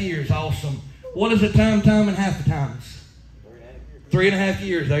 3.5 years. Awesome. What is a time, and half the times? 3.5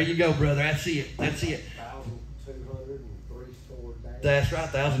 years. There you go, brother. That's it. That's it. 1,203 days. That's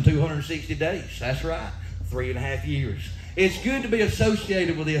right. 1,260 days. That's right. 3.5 years. It's good to be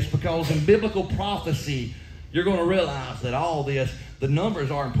associated with this because in biblical prophecy, you're going to realize that all this, the numbers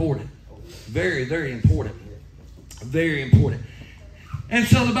are important. Very, very important. Very important. And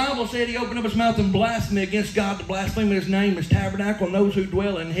so the Bible said he opened up his mouth and blasphemed against God, to blaspheme his name, his tabernacle, and those who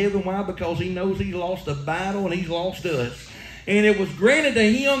dwell in heaven. Why? Because he knows he's lost a battle and he's lost us. And it was granted to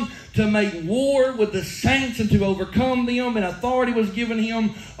him to make war with the saints and to overcome them. And authority was given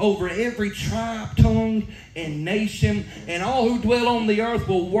him over every tribe, tongue, and nation. And all who dwell on the earth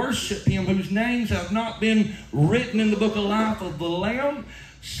will worship him, whose names have not been written in the book of life of the Lamb,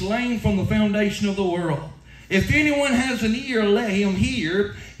 slain from the foundation of the world. If anyone has an ear, let him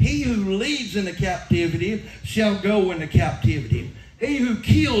hear. He who leads into captivity shall go into captivity. He who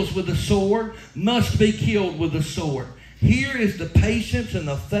kills with the sword must be killed with the sword. Here is the patience and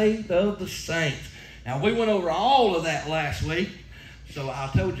the faith of the saints. Now, we went over all of that last week, so I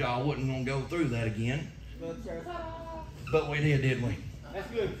told you I wasn't going to go through that again. But we did, didn't we?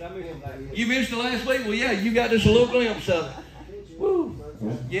 That's good. You missed it last week? Well, yeah, you got just a little glimpse of it. Woo.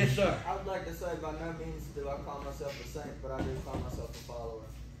 Yes, sir. I would like to say by no means do I call myself a saint, but I do call myself a follower.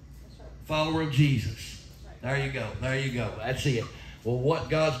 Follower of Jesus. There you go. There you go. That's it. Well, what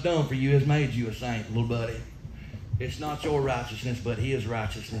God's done for you has made you a saint, little buddy. It's not your righteousness, but his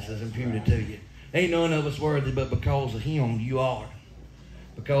righteousness is imputed to you. Ain't none of us worthy, but because of him, you are.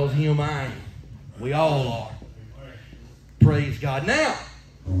 Because of him, I am. We all are. Praise God. Now,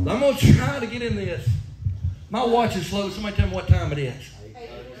 I'm going to try to get in this. My watch is slow. Somebody tell me what time it is.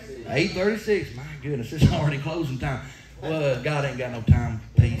 8:36. My goodness, it's already closing time. Well, God ain't got no time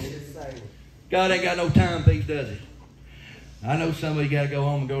piece. God ain't got no time piece, does he? I know some of you got to go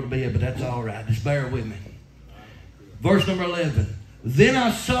home and go to bed, but that's all right. Just bear with me. Verse number 11. Then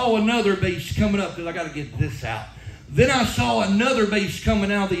I saw another beast coming up, because I got to get this out. Then I saw another beast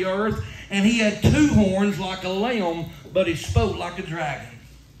coming out of the earth, and he had 2 horns like a lamb, but he spoke like a dragon.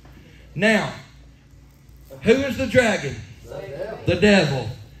 Now, who is the dragon? The devil.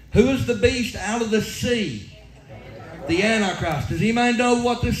 Who is the beast out of the sea? The Antichrist. Does anybody know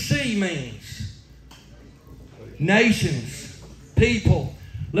what the sea means? Nations. People.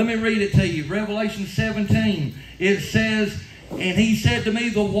 Let me read it to you. Revelation 17. It says, and he said to me,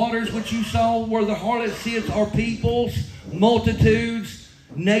 the waters which you saw where the harlot sits are peoples, multitudes,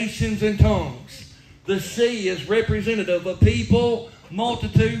 nations, and tongues. The sea is representative of people,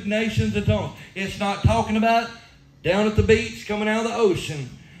 multitude, nations, and tongues. It's not talking about down at the beach coming out of the ocean.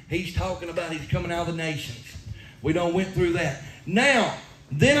 He's talking about he's coming out of the nations. We done went through that. Now,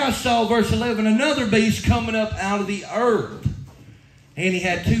 then I saw, verse 11, another beast coming up out of the earth. And he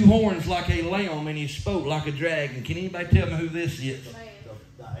had 2 horns like a lamb, and he spoke like a dragon. Can anybody tell me who this is?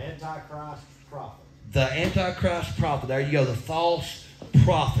 The Antichrist prophet. The Antichrist prophet. There you go. The false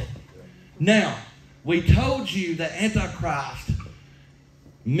prophet. Now, we told you that Antichrist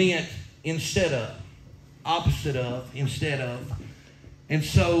meant instead of, opposite of, instead of. And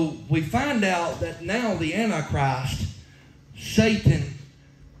so we find out that now the Antichrist, Satan,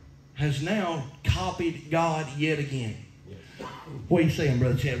 has now copied God yet again. What are you saying,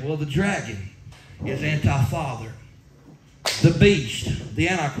 Brother Chad? Well, the dragon is anti-father. The beast, the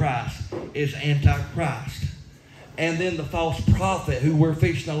Antichrist, is anti-Christ. And then the false prophet, who we're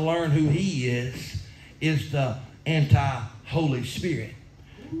fixing to learn who he is the anti-Holy Spirit.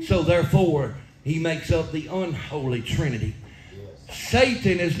 So therefore, he makes up the unholy Trinity.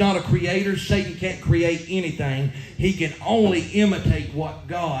 Satan is not a creator. Satan can't create anything. He can only imitate what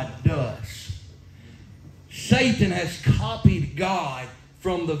God does. Satan has copied God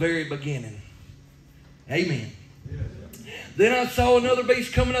from the very beginning. Amen. Then I saw another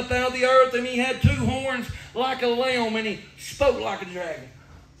beast coming up out of the earth, and he had 2 horns like a lamb, and he spoke like a dragon.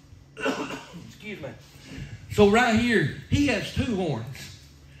 Excuse me. So right here, he has 2 horns.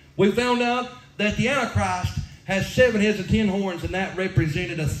 We found out that the Antichrist has 7 heads and 10 horns, and that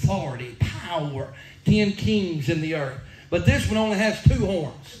represented authority, power, 10 kings in the earth. But this one only has 2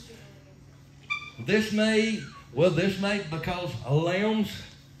 horns. This may because lambs.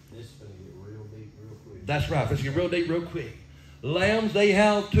 This is going to get real deep real quick. That's right. Let's get real deep real quick. Lambs, they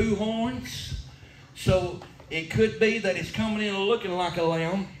have 2 horns. So it could be that it's coming in looking like a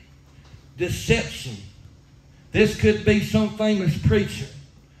lamb. Deception. This could be some famous preacher.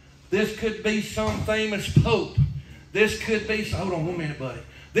 This could be some famous pope. This could be, hold on 1 minute, buddy.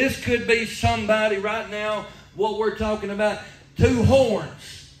 This could be somebody right now, what we're talking about, 2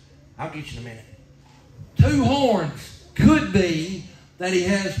 horns. I'll get you in a minute. 2 horns could be that he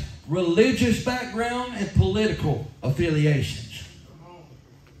has religious background and political affiliations.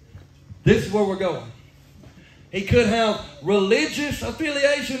 This is where we're going. He could have religious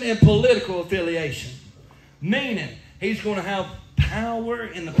affiliation and political affiliation. Meaning, he's going to have power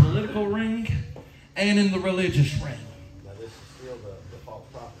in the political ring and in the religious ring. Now this is still the false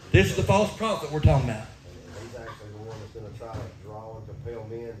prophet. This is the false prophet we're talking about. And he's actually the one that's going to try to draw and compel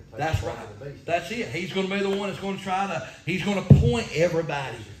men to take That's the mark right. of the beast. That's it. He's going to be the one that's going to try to, he's going to point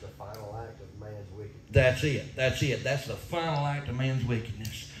everybody. This is the final act of man's wickedness. That's it. That's it. That's the final act of man's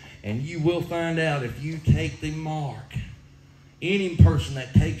wickedness. And you will find out if you take the mark. Any person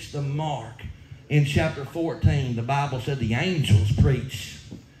that takes the mark, in chapter 14, the Bible said the angels preach.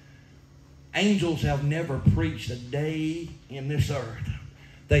 Angels have never preached a day in this earth.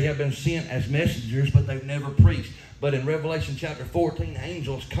 They have been sent as messengers, but they've never preached. But in Revelation chapter 14,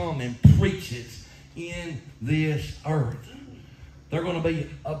 angels come and preaches in this earth. They're going to be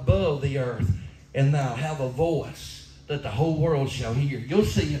above the earth, and they'll have a voice that the whole world shall hear. You'll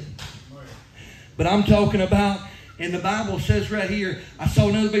see it. But I'm talking about, and the Bible says right here, I saw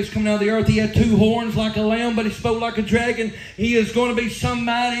another beast coming out of the earth. He had 2 horns like a lamb, but he spoke like a dragon. He is going to be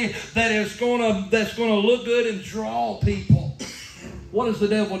somebody that's going to look good and draw people. What does the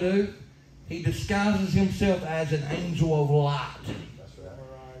devil do? He disguises himself as an angel of light. That's right.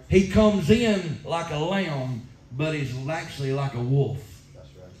 He comes in like a lamb, but he's actually like a wolf. That's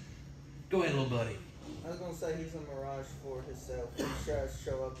right. Go ahead, little buddy. I was going to say he's a mirage for himself. He tries to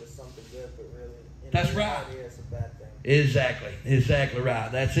show up as something good, but really, in That's reality, right. it's a bad thing. Exactly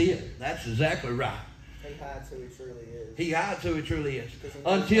right. That's it. That's exactly right. He hides who he truly is. He hides who he truly is.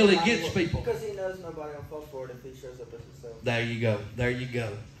 Until he gets people. Because he knows nobody will fall for it if he shows up as himself. There you go. There you go.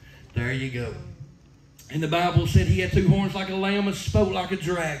 There you go. And the Bible said he had 2 horns like a lamb and spoke like a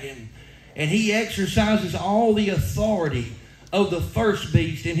dragon. And he exercises all the authority of the first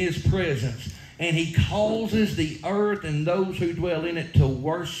beast in his presence. And he causes the earth and those who dwell in it to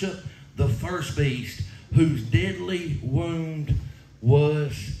worship the first beast, whose deadly wound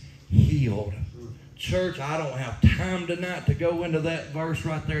was healed. Church, I don't have time tonight to go into that verse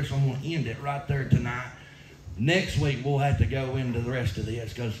right there, so I'm going to end it right there tonight. Next week, we'll have to go into the rest of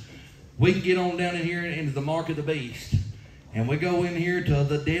this, because we can get on down in here into the mark of the beast. And we go in here to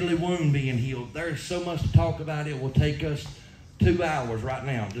the deadly wound being healed. There's so much to talk about. It will take us 2 hours right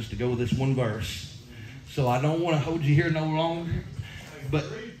now just to go with this one verse. So I don't want to hold you here no longer. But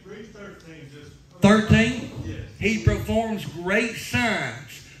read 13 just. 13? Yes. He performs great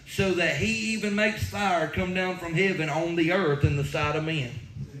signs, so that he even makes fire come down from heaven on the earth in the sight of men.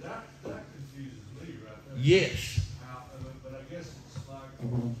 See, that confuses me right there. Yes. But I guess it's like, I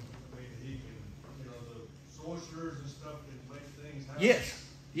mean, he can, the sorcerers and stuff can make things happen. Yes.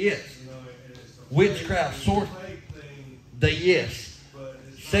 Yes. And it's a Witchcraft, fake sorcery. thing, Yes. but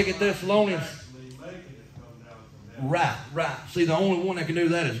it's Second not like Thessalonians. he's actually making it come down from heaven. Right. See, the only one that can do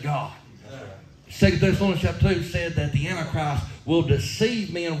that is God. Exactly. 2 Thessalonians chapter 2 said that the Antichrist will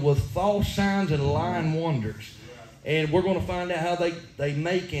deceive men with false signs and lying wonders. And we're going to find out how they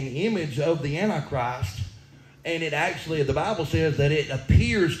make an image of the Antichrist. And it actually, the Bible says that it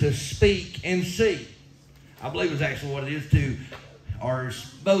appears to speak and see. I believe it's actually what it is to, or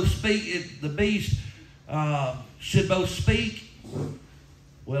both speak, the beast should both speak.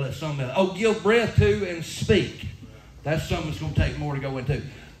 Well, it's something else. Oh, give breath to and speak. That's something that's going to take more to go into.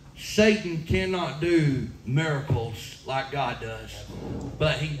 Satan cannot do miracles like God does.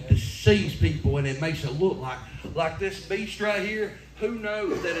 But he deceives people, and it makes it look like this beast right here. Who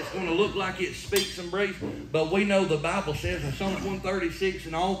knows that it's going to look like it speaks and breathes? But we know the Bible says in Psalms 136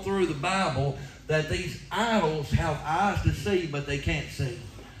 and all through the Bible that these idols have eyes to see, but they can't see.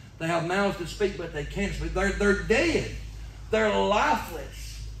 They have mouths to speak, but they can't speak. They're dead. They're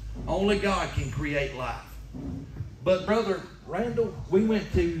lifeless. Only God can create life. But Brother Randall, we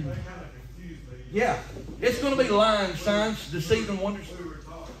went to... That kind of confused me. Yeah. It's going to be lying signs, deceiving wonders. We were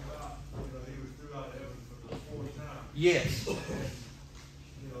talking about, he was throughout heaven for the 4th time. Yes. And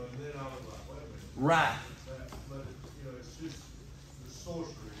then I was like, wait a minute. Right. But, it's just the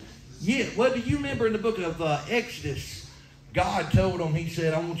sorcery. Yeah. Well, do you remember in the book of Exodus, God told him, he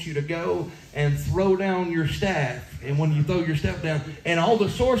said, I want you to go and throw down your staff. And when you throw your staff down, and all the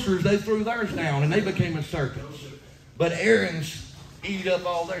sorcerers, they threw theirs down, and they became as serpents. But Aaron's eat up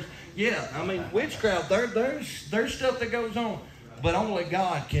all theirs. Yeah, I mean, witchcraft, there's stuff that goes on. But only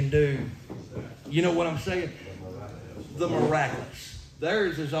God can do, you know what I'm saying? The miraculous.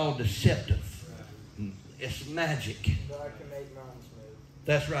 Theirs is all deceptive. It's magic. God can make mountains move.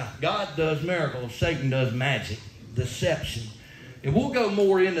 That's right. God does miracles. Satan does magic. Deception. And we'll go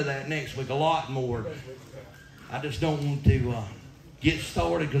more into that next week, a lot more. I just don't want to get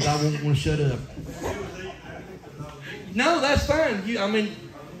started because I won't want to shut up. No, that's fine.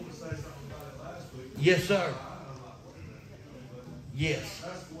 Yes, sir. Yes.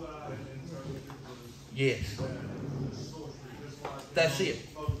 Yes. That's it.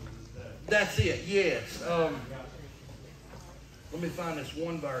 That's it. Yes. Let me find this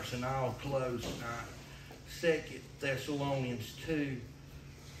one verse and I'll close tonight. 2 Thessalonians 2.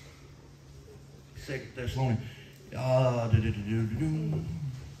 2 Thessalonians.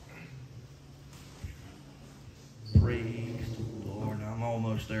 Praise the Lord. I'm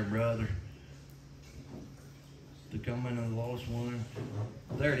almost there, brother. The coming of the lawless one.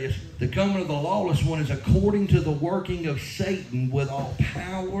 There it is. The coming of the lawless one is according to the working of Satan with all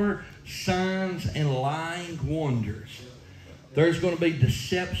power, signs, and lying wonders. There's going to be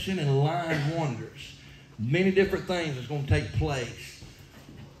deception and lying wonders. Many different things is going to take place.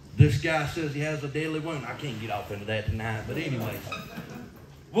 This guy says he has a deadly wound. I can't get off into that tonight, but anyway.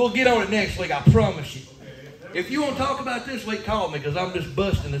 We'll get on it next week, I promise you. If you want to talk about this week, call me because I'm just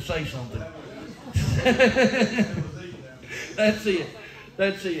busting to say something. That's it.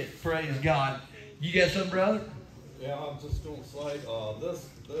 That's it. Praise God. You got something, brother? Yeah, I'm just going to say,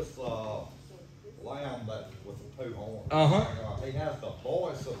 this lamb that with the two horns, he has the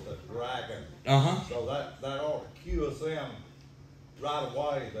voice of the dragon. So that ought to cue us in right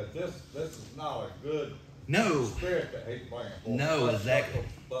away that this is not a good spirit that he's bringing forth. No, exactly.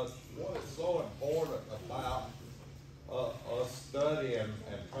 But what is so important about us studying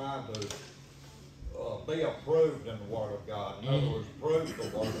and trying to be approved in the Word of God. In other words, prove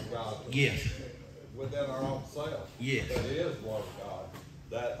the Word of God within our own self. Yes. That it is the Word of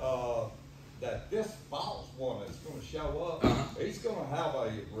God. That this false one is going to show up. He's going to have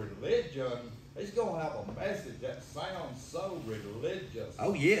a religion. He's going to have a message that sounds so religious.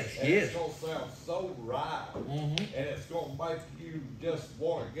 Oh, yes, and it's going to sound so right. And it's going to make you just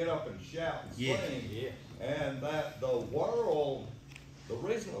want to get up and shout and sing. And that the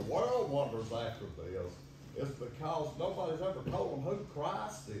reason the world wonders after this is because nobody's ever told them who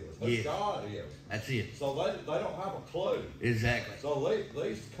Christ is, who God is. That's it. So they don't have a clue. Exactly. So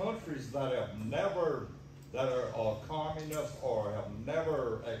these countries that are communists or have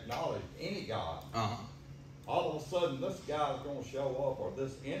never acknowledged any God, all of a sudden this guy's going to show up, or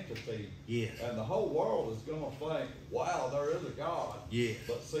this entity, and the whole world is going to think, wow, there is a God.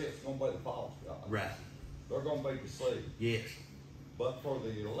 But see, it's going to be the false God. Right. They're going to be deceived. Yes. But for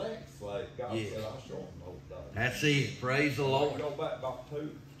the elect's sake, God said, I'll show them those days. That's it. Praise the Lord. Go back about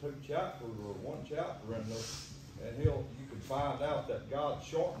two chapters or one chapter in this, and you can find out that God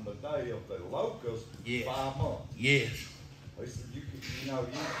shortened the day of the locust 5 months. Yes. He said,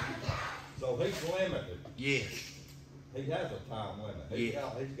 so he's limited. Yes. He has a time limit. He's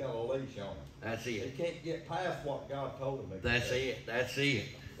got a leash on him. That's it. He can't get past what God told him. That's it. That's it.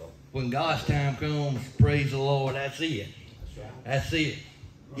 When God's time comes, praise the Lord, that's it. That's it.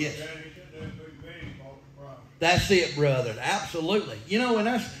 Yes. That's it, brother. Absolutely. You know, and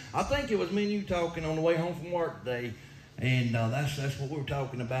I think it was me and you talking on the way home from work today, and that's what we were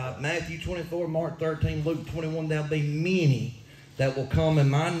talking about. Matthew 24, Mark 13, Luke 21, there'll be many that will come in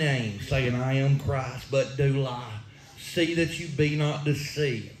my name, saying, I am Christ, but do lie. See that you be not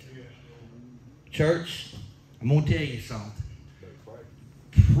deceived. Church, I'm going to tell you something.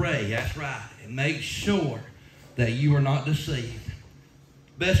 Pray, that's right, and make sure that you are not deceived.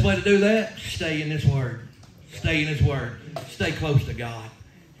 Best way to do that, stay in this Word. Stay in His Word. Stay close to God,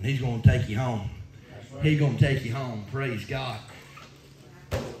 and He's going to take you home. He's going to take you home. Praise God.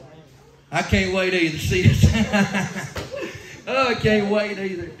 I can't wait either to see this. Oh, I can't wait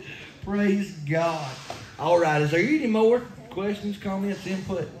either. Praise God. All right, is there any more questions, comments,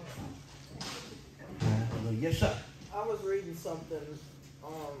 input? Yes, sir. I was reading something.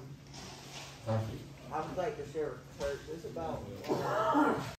 I would like to share with church. It's about